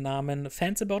trägt den Namen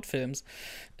Fans About Films,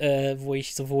 wo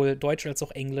ich sowohl Deutsch als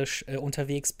auch Englisch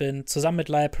unterwegs bin. Zusammen mit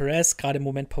Lyle Perez, gerade im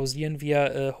Moment pausieren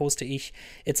wir, hoste ich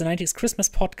It's a 90s Christmas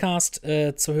Podcast,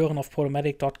 zu hören auf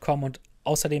podomatic.com und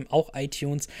außerdem auch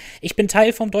iTunes. Ich bin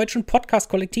Teil vom deutschen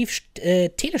Podcast-Kollektiv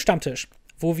Telestammtisch,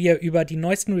 wo wir über die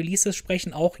neuesten Releases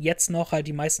sprechen, auch jetzt noch, halt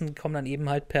die meisten kommen dann eben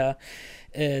halt per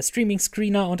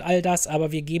Streaming-Screener und all das,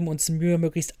 aber wir geben uns Mühe,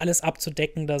 möglichst alles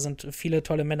abzudecken. Da sind viele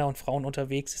tolle Männer und Frauen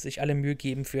unterwegs, die sich alle Mühe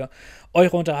geben für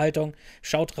eure Unterhaltung.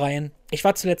 Schaut rein. Ich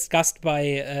war zuletzt Gast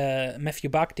bei Matthew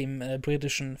Buck, dem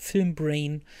britischen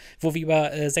Filmbrain, wo wir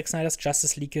über Zack Snyder's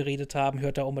Justice League geredet haben.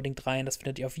 Hört da unbedingt rein, das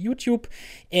findet ihr auf YouTube.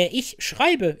 Ich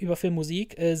schreibe über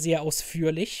Filmmusik sehr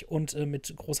ausführlich und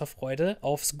mit großer Freude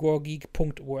auf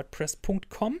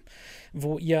scoregeek.wordpress.com,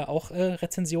 wo ihr auch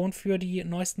Rezensionen für die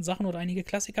neuesten Sachen oder einige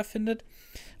Klassiker findet.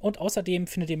 Und außerdem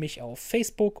findet ihr mich auf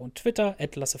Facebook und Twitter,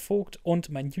 @lassevogt,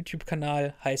 und mein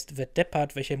YouTube-Kanal heißt Wird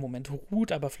Deppert, welcher im Moment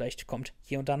ruht, aber vielleicht kommt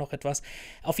hier und da noch etwas.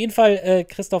 Auf jeden Fall,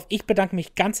 Christoph, ich bedanke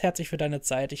mich ganz herzlich für deine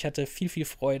Zeit. Ich hatte viel, viel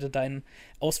Freude, deinen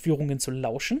Ausführungen zu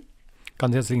lauschen.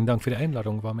 Ganz herzlichen Dank für die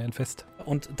Einladung, war mir ein Fest.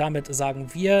 Und damit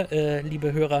sagen wir,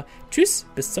 liebe Hörer, tschüss,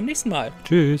 bis zum nächsten Mal.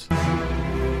 Tschüss.